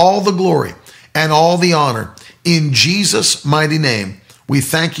 all the glory and all the honor. In Jesus' mighty name, we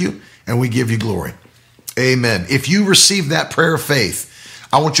thank you and we give you glory. Amen. If you receive that prayer of faith,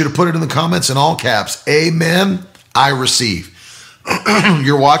 I want you to put it in the comments in all caps. Amen. I receive.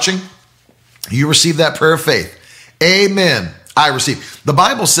 You're watching. You receive that prayer of faith. Amen. I receive. The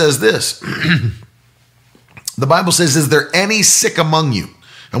Bible says this. The Bible says, is there any sick among you?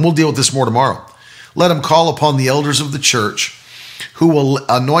 And we'll deal with this more tomorrow. Let them call upon the elders of the church, who will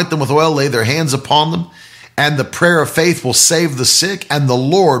anoint them with oil, lay their hands upon them, and the prayer of faith will save the sick, and the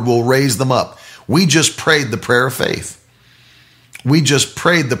Lord will raise them up. We just prayed the prayer of faith. We just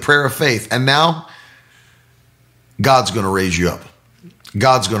prayed the prayer of faith. And now God's going to raise you up.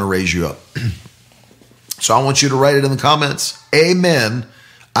 God's going to raise you up. So I want you to write it in the comments. Amen.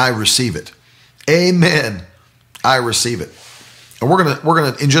 I receive it. Amen. I receive it. And we're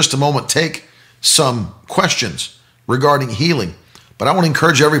going to in just a moment take some questions regarding healing. But I want to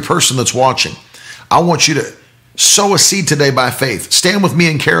encourage every person that's watching. I want you to sow a seed today by faith. Stand with me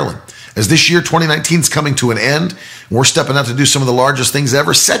and Carolyn. As this year 2019 is coming to an end, we're stepping out to do some of the largest things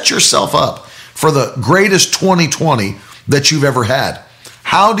ever. Set yourself up for the greatest 2020 that you've ever had.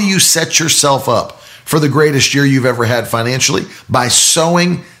 How do you set yourself up for the greatest year you've ever had financially? By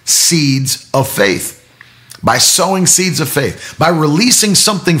sowing seeds of faith. By sowing seeds of faith. By releasing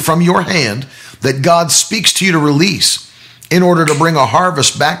something from your hand that God speaks to you to release in order to bring a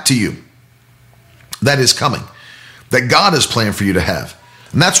harvest back to you that is coming, that God has planned for you to have.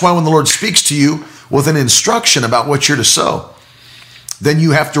 And that's why when the Lord speaks to you with an instruction about what you're to sow, then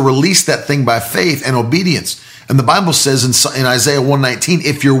you have to release that thing by faith and obedience. And the Bible says in Isaiah 119,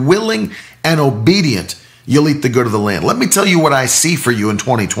 if you're willing and obedient, you'll eat the good of the land. Let me tell you what I see for you in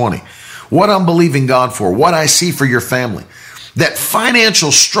 2020, what I'm believing God for, what I see for your family. That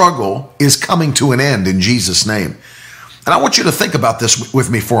financial struggle is coming to an end in Jesus' name. And I want you to think about this with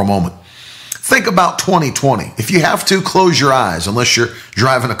me for a moment. Think about 2020. If you have to, close your eyes unless you're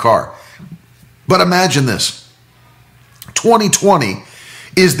driving a car. But imagine this. 2020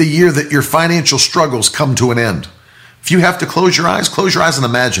 is the year that your financial struggles come to an end. If you have to close your eyes and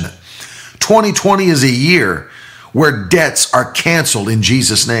imagine it. 2020 is a year where debts are canceled in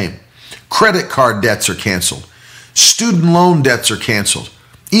Jesus' name. Credit card debts are canceled. Student loan debts are canceled.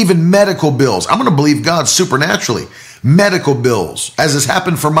 Even medical bills. I'm going to believe God supernaturally. Medical bills, as has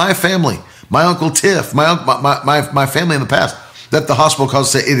happened for my family, my Uncle Tiff, my family in the past, that the hospital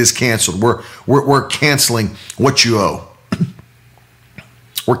calls say it is canceled. We're canceling what you owe.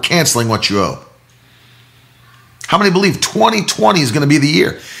 We're canceling what you owe. How many believe 2020 is going to be the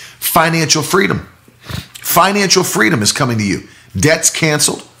year? Financial freedom. Financial freedom is coming to you. Debts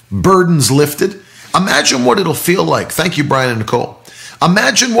canceled. Burdens lifted. Imagine what it'll feel like. Thank you, Brian and Nicole.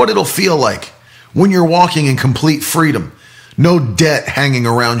 Imagine what it'll feel like when you're walking in complete freedom. No debt hanging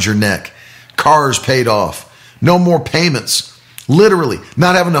around your neck. Cars paid off. No more payments. Literally,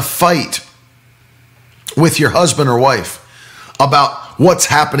 not having to fight with your husband or wife about what's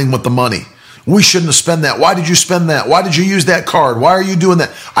happening with the money. We shouldn't have spent that. Why did you spend that? Why did you use that card? Why are you doing that?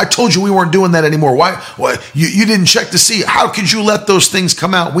 I told you we weren't doing that anymore. Why you didn't check to see? How could you let those things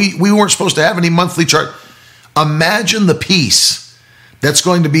come out? We weren't supposed to have any monthly charge. Imagine the peace that's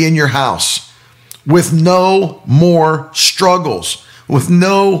going to be in your house with no more struggles, with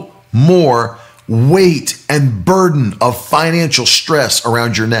no more weight and burden of financial stress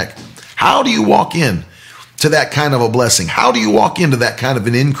around your neck. How do you walk in to that kind of a blessing? How do you walk into that kind of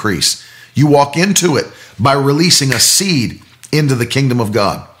an increase? You walk into it by releasing a seed into the kingdom of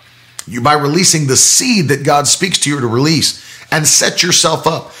God. By releasing the seed that God speaks to you to release and set yourself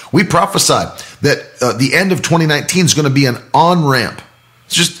up. We prophesied that the end of 2019 is going to be an on-ramp.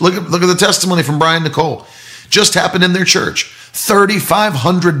 Just look at the testimony from Brian Nicole. Just happened in their church.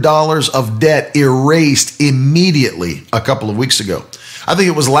 $3,500 of debt erased immediately a couple of weeks ago. I think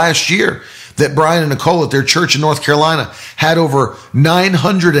it was last year that Brian and Nicole at their church in North Carolina had over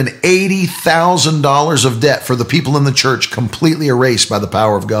 $980,000 of debt for the people in the church completely erased by the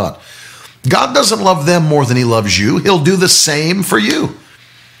power of God. God doesn't love them more than he loves you. He'll do the same for you.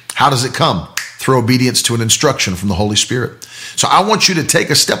 How does it come? Through obedience to an instruction from the Holy Spirit. So I want you to take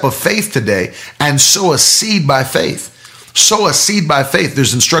a step of faith today and sow a seed by faith. Sow a seed by faith.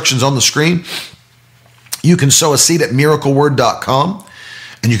 There's instructions on the screen. You can sow a seed at miracleword.com.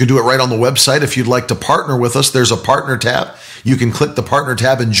 And you can do it right on the website. If you'd like to partner with us, there's a partner tab. You can click the partner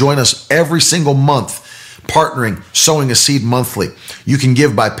tab and join us every single month, partnering, sowing a seed monthly. You can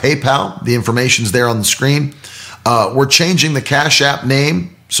give by PayPal. The information's there on the screen. We're changing the Cash App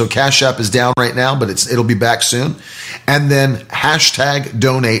name. So Cash App is down right now, but it'll be back soon. And then hashtag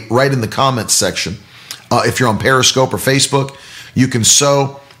donate right in the comments section. If you're on Periscope or Facebook, you can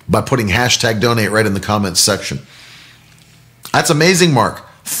sow by putting hashtag donate right in the comments section. That's amazing, Mark.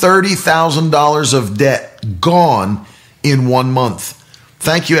 $30,000 of debt gone in 1 month.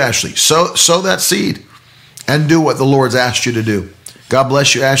 Thank you, Ashley. Sow that seed and do what the Lord's asked you to do. God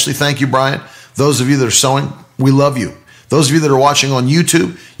bless you, Ashley. Thank you, Brian. Those of you that are sowing, we love you. Those of you that are watching on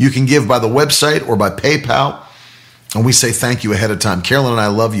YouTube, you can give by the website or by PayPal. And we say thank you ahead of time. Carolyn and I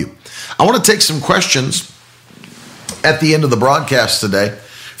love you. I want to take some questions at the end of the broadcast today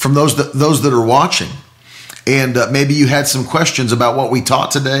from those that are watching. And maybe you had some questions about what we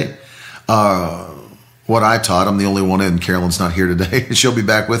taught today, what I taught. I'm the only one in. Carolyn's not here today. She'll be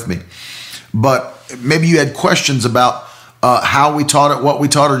back with me. But maybe you had questions about how we taught it, what we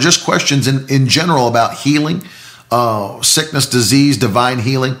taught, or just questions in general about healing, sickness, disease, divine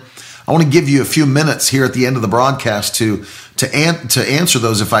healing. I want to give you a few minutes here at the end of the broadcast to answer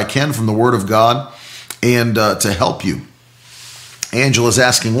those if I can from the Word of God and to help you. Angela's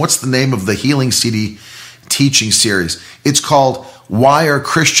asking, what's the name of the Healing CD teaching series? It's called Why Are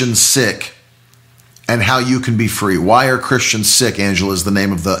Christians Sick and How You Can Be Free. Why Are Christians Sick, Angela, is the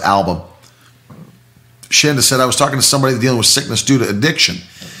name of the album. Shanda said, I was talking to somebody dealing with sickness due to addiction.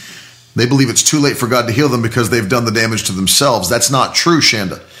 They believe it's too late for God to heal them because they've done the damage to themselves. That's not true,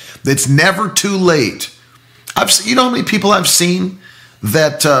 Shanda. It's never too late. You know how many people I've seen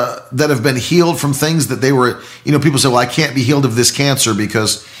that have been healed from things that they were, people say, well, I can't be healed of this cancer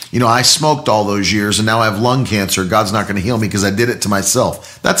because, I smoked all those years and now I have lung cancer. God's not going to heal me because I did it to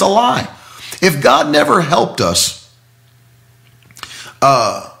myself. That's a lie. If God never helped us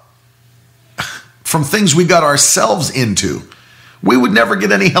from things we got ourselves into, we would never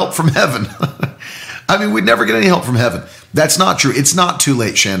get any help from heaven. We'd never get any help from heaven. That's not true. It's not too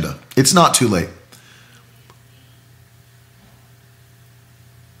late, Shanda. It's not too late.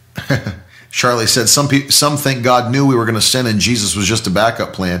 Charlie said, some think God knew we were going to sin and Jesus was just a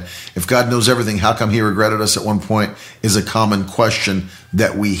backup plan. If God knows everything, how come he regretted us at one point is a common question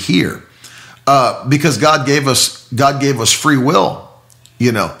that we hear. Because God gave us free will,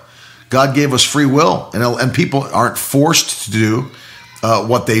 God gave us free will, and people aren't forced to do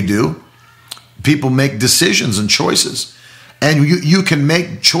what they do. People make decisions and choices, and you can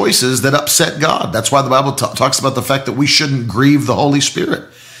make choices that upset God. That's why the Bible talks about the fact that we shouldn't grieve the Holy Spirit.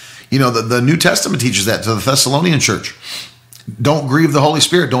 The New Testament teaches that to the Thessalonian church. Don't grieve the Holy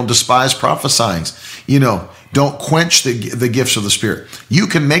Spirit. Don't despise prophesying. Don't quench the gifts of the Spirit. You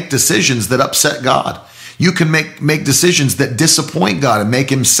can make decisions that upset God. You can make decisions that disappoint God and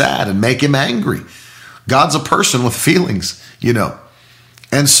make him sad and make him angry. God's a person with feelings,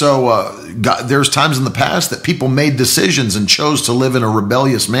 And so there's times in the past that people made decisions and chose to live in a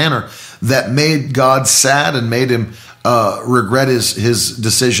rebellious manner that made God sad and made him regret his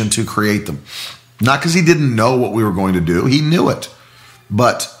decision to create them. Not because he didn't know what we were going to do. He knew it.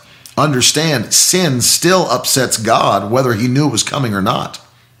 But understand, sin still upsets God whether he knew it was coming or not.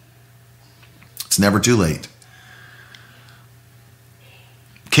 It's never too late.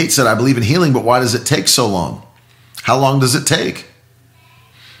 Kate said, I believe in healing, but why does it take so long? How long does it take?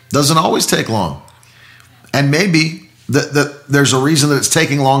 Doesn't always take long. And maybe there's a reason that it's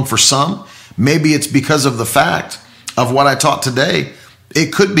taking long for some. Maybe it's because of the fact of what I taught today.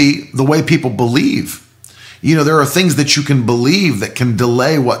 It could be the way people believe. There are things that you can believe that can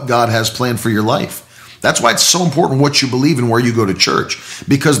delay what God has planned for your life. That's why it's so important what you believe and where you go to church,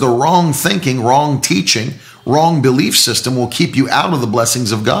 because the wrong thinking, wrong teaching, wrong belief system will keep you out of the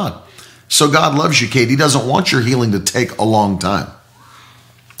blessings of God. So God loves you, Kate. He doesn't want your healing to take a long time.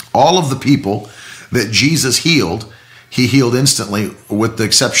 All of the people that Jesus healed, he healed instantly, with the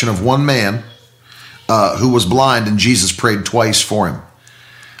exception of one man who was blind, and Jesus prayed twice for him.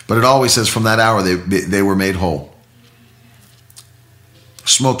 But it always says from that hour they were made whole.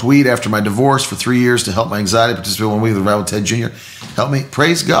 Smoked weed after my divorce for 3 years to help my anxiety. Participated 1 week with Reverend Ted Jr. Help me.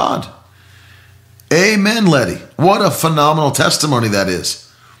 Praise God. Amen, Letty. What a phenomenal testimony that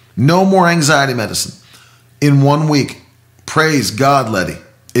is. No more anxiety medicine in 1 week. Praise God, Letty.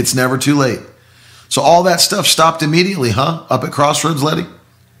 It's never too late. So all that stuff stopped immediately, huh? Up at Crossroads, Letty?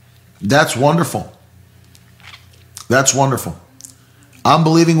 That's wonderful. That's wonderful. I'm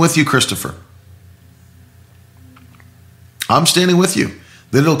believing with you, Christopher. I'm standing with you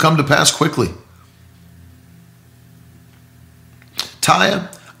that it'll come to pass quickly.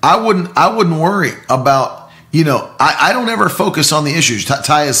 Taya, I wouldn't worry about, I don't ever focus on the issues.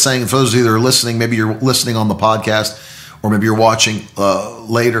 Taya is saying, for those of you that are listening, maybe you're listening on the podcast or maybe you're watching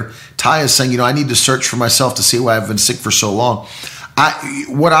later. Taya is saying, I need to search for myself to see why I've been sick for so long.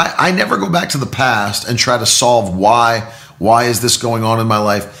 I never go back to the past and try to solve why is this going on in my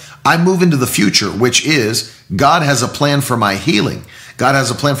life. I move into the future, which is God has a plan for my healing. God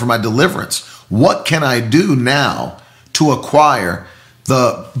has a plan for my deliverance. What can I do now to acquire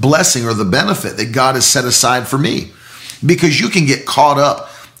the blessing or the benefit that God has set aside for me. Because you can get caught up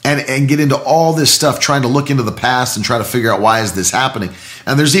and get into all this stuff, trying to look into the past and try to figure out why is this happening.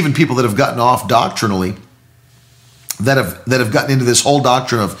 And there's even people that have gotten off doctrinally that have gotten into this whole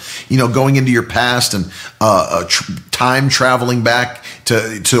doctrine of, going into your past and time traveling back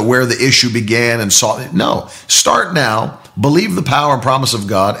to where the issue began and saw it. No, start now, believe the power and promise of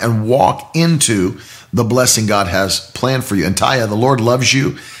God, and walk into the blessing God has planned for you. And Taya, the Lord loves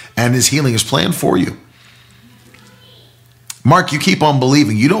you, and his healing is planned for you. Mark, you keep on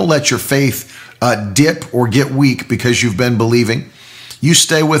believing. You don't let your faith dip or get weak because you've been believing. You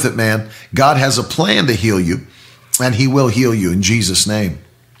stay with it, man. God has a plan to heal you, and he will heal you in Jesus' name.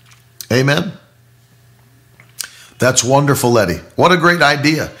 Amen. That's wonderful, Letty. What a great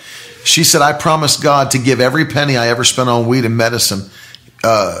idea. She said, I promised God to give every penny I ever spent on weed and medicine.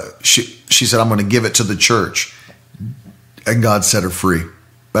 She said, I'm going to give it to the church. And God set her free.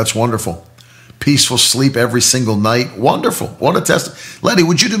 That's wonderful. Peaceful sleep every single night. Wonderful. What a testimony. Letty,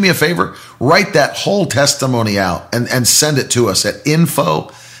 would you do me a favor? Write that whole testimony out and send it to us at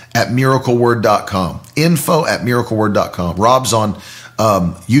info@miracleword.com. Info@miracleword.com. Rob's on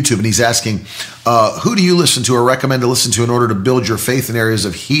YouTube, and he's asking, who do you listen to or recommend to listen to in order to build your faith in areas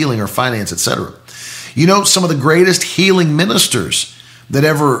of healing or finance, etc.? Some of the greatest healing ministers that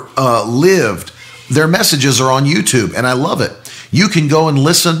ever lived, their messages are on YouTube, and I love it. You can go and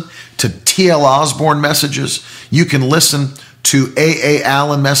listen to T.L. Osborne messages. You can listen to A.A.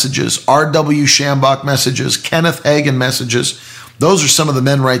 Allen messages, R.W. Shambach messages, Kenneth Hagin messages. Those are some of the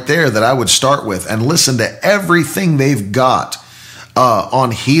men right there that I would start with and listen to everything they've got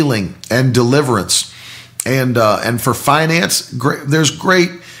on healing and deliverance. And for finance, there's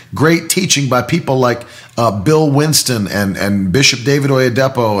great teaching by people like Bill Winston and Bishop David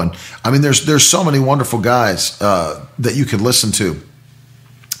Oyedepo. And I mean, there's so many wonderful guys that you could listen to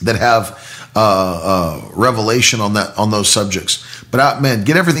that have revelation on those subjects. But man,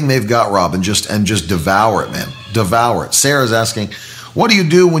 get everything they've got, Rob, and just devour it, man. Devour it. Sarah's asking, what do you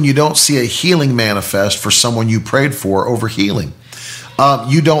do when you don't see a healing manifest for someone you prayed for over healing?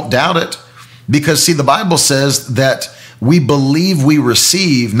 You don't doubt it, because see, the Bible says that we believe we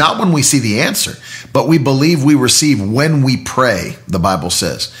receive, not when we see the answer, but we believe we receive when we pray, the Bible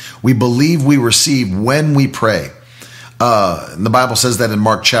says. We believe we receive when we pray. And the Bible says that in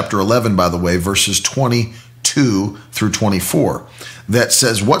Mark chapter 11, by the way, verses 22 through 24, that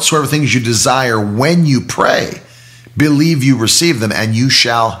says, whatsoever things you desire when you pray, believe you receive them and you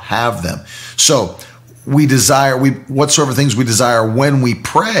shall have them. So whatsoever things we desire when we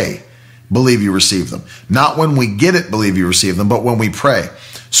pray, believe you receive them. Not when we get it, believe you receive them, but when we pray.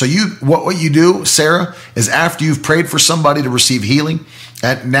 So what you do, Sarah, is after you've prayed for somebody to receive healing,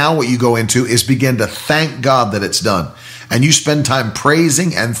 and now what you go into is begin to thank God that it's done. And you spend time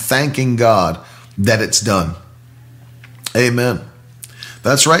praising and thanking God that it's done. Amen.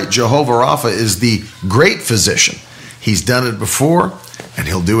 That's right. Jehovah Rapha is the great physician. He's done it before, and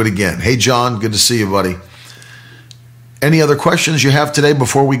he'll do it again. Hey, John, good to see you, buddy. Any other questions you have today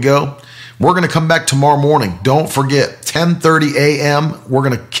before we go? We're going to come back tomorrow morning. Don't forget, 10:30 a.m. We're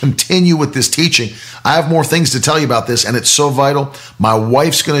going to continue with this teaching. I have more things to tell you about this, and it's so vital. My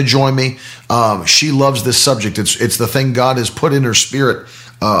wife's going to join me. She loves this subject. It's the thing God has put in her spirit,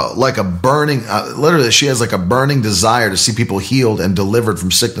 like a burning, literally she has like a burning desire to see people healed and delivered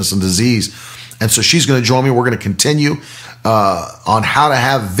from sickness and disease. And so she's going to join me. We're going to continue on how to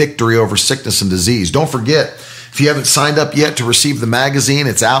have victory over sickness and disease. Don't forget, if you haven't signed up yet to receive the magazine,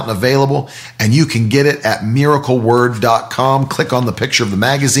 it's out and available, and you can get it at miracleword.com. Click on the picture of the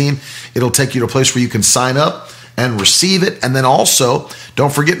magazine. It'll take you to a place where you can sign up and receive it. And then also,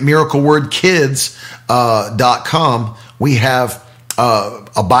 don't forget miraclewordkids.com. We have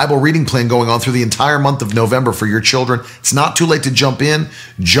a Bible reading plan going on through the entire month of November for your children. It's not too late to jump in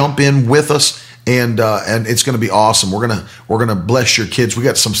with us. And it's going to be awesome. We're gonna bless your kids. We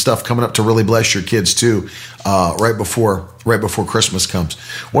got some stuff coming up to really bless your kids too, right before Christmas comes.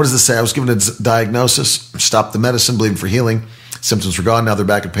 What does this say? I was given a diagnosis, stopped the medicine, believing for healing. Symptoms were gone. Now they're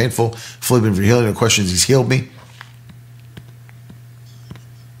back and painful. Fully believing for healing. No questions. He's healed me.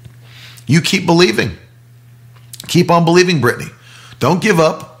 You keep believing. Keep on believing, Brittany. Don't give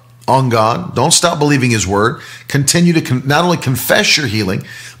up on God. Don't stop believing his word. Continue to not only confess your healing,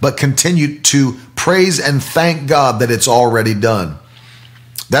 but continue to praise and thank God that it's already done.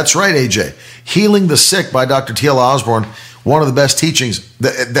 That's right, AJ. Healing the Sick by Dr. T.L. Osborne, one of the best teachings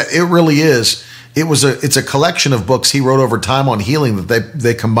that it really is. It's a collection of books he wrote over time on healing that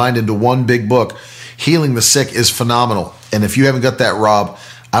they combined into one big book. Healing the Sick is phenomenal. And if you haven't got that, Rob,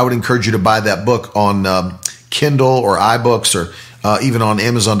 I would encourage you to buy that book on Kindle or iBooks or even on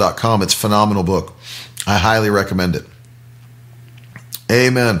Amazon.com. It's a phenomenal book. I highly recommend it.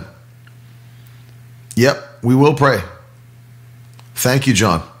 Amen. Yep, we will pray. Thank you,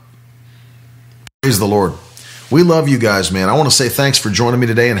 John. Praise the Lord. We love you guys, man. I want to say thanks for joining me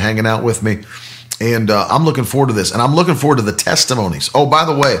today and hanging out with me. And I'm looking forward to this. And I'm looking forward to the testimonies. Oh, by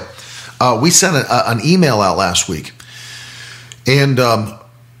the way, we sent an email out last week. And I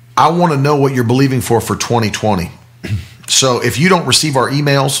want to know what you're believing for 2020. So if you don't receive our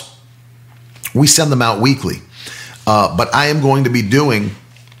emails, we send them out weekly. But I am going to be doing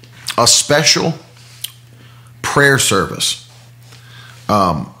a special prayer service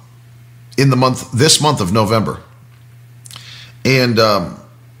in this month of November. And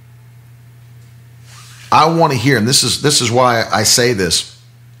I want to hear, and this is why I say this.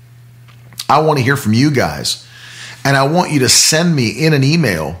 I want to hear from you guys, and I want you to send me in an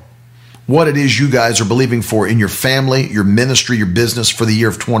email what it is you guys are believing for in your family, your ministry, your business for the year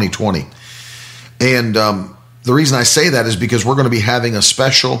of 2020. And the reason I say that is because we're going to be having a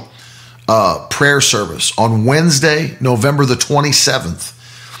special prayer service on Wednesday, November the 27th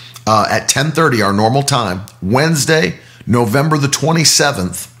at 10:30, our normal time. Wednesday, November the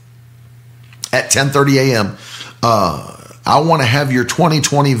 27th at 10:30 a.m. I want to have your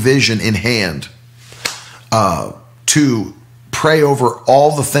 2020 vision in hand to pray over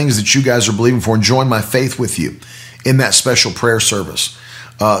all the things that you guys are believing for and join my faith with you in that special prayer service.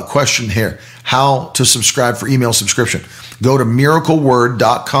 Question here: how to subscribe for email subscription? Go to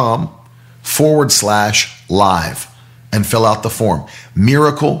miracleword.com/live and fill out the form.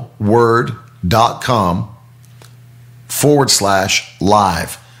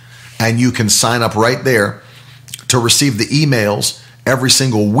 miracleword.com/live. And you can sign up right there to receive the emails every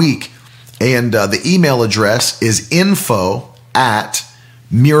single week. And the email address is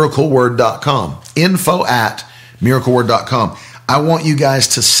info@miracleword.com. info@miracleword.com. I want you guys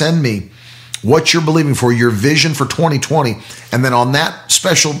to send me what you're believing for, your vision for 2020. And then on that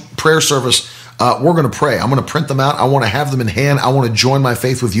special prayer service, we're going to pray. I'm going to print them out. I want to have them in hand. I want to join my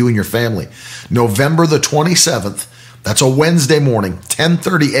faith with you and your family. November the 27th, that's a Wednesday morning,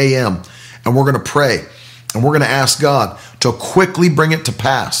 10:30 a.m. And we're going to pray. And we're going to ask God to quickly bring it to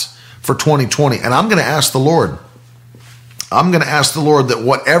pass for 2020. And I'm going to ask the Lord that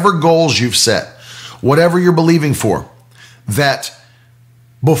whatever goals you've set, whatever you're believing for, that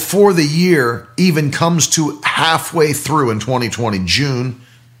before the year even comes to halfway through in 2020, June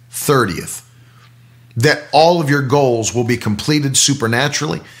 30th, that all of your goals will be completed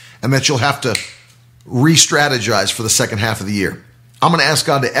supernaturally and that you'll have to re-strategize for the second half of the year. I'm going to ask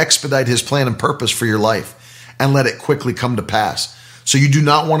God to expedite his plan and purpose for your life and let it quickly come to pass. So you do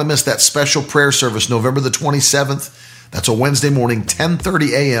not want to miss that special prayer service, November the 27th. That's a Wednesday morning,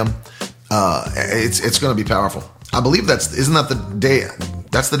 10:30 a.m. It's going to be powerful. I believe isn't that the day?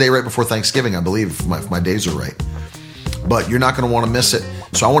 That's the day right before Thanksgiving, I believe, if my days are right. But you're not going to want to miss it.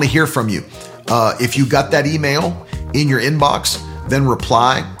 So I want to hear from you. If you got that email in your inbox, then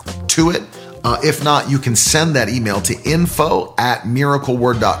reply to it. If not, you can send that email to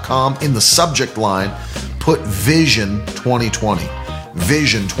info@miracleword.com. In the subject line, put Vision 2020.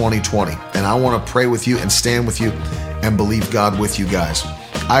 Vision 2020. And I want to pray with you and stand with you and believe God with you guys.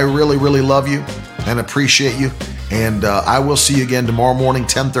 I really, really love you and appreciate you. And I will see you again tomorrow morning,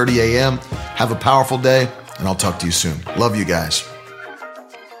 10:30 a.m. Have a powerful day, and I'll talk to you soon. Love you guys.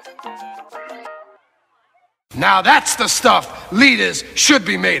 Now that's the stuff leaders should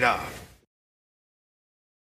be made of.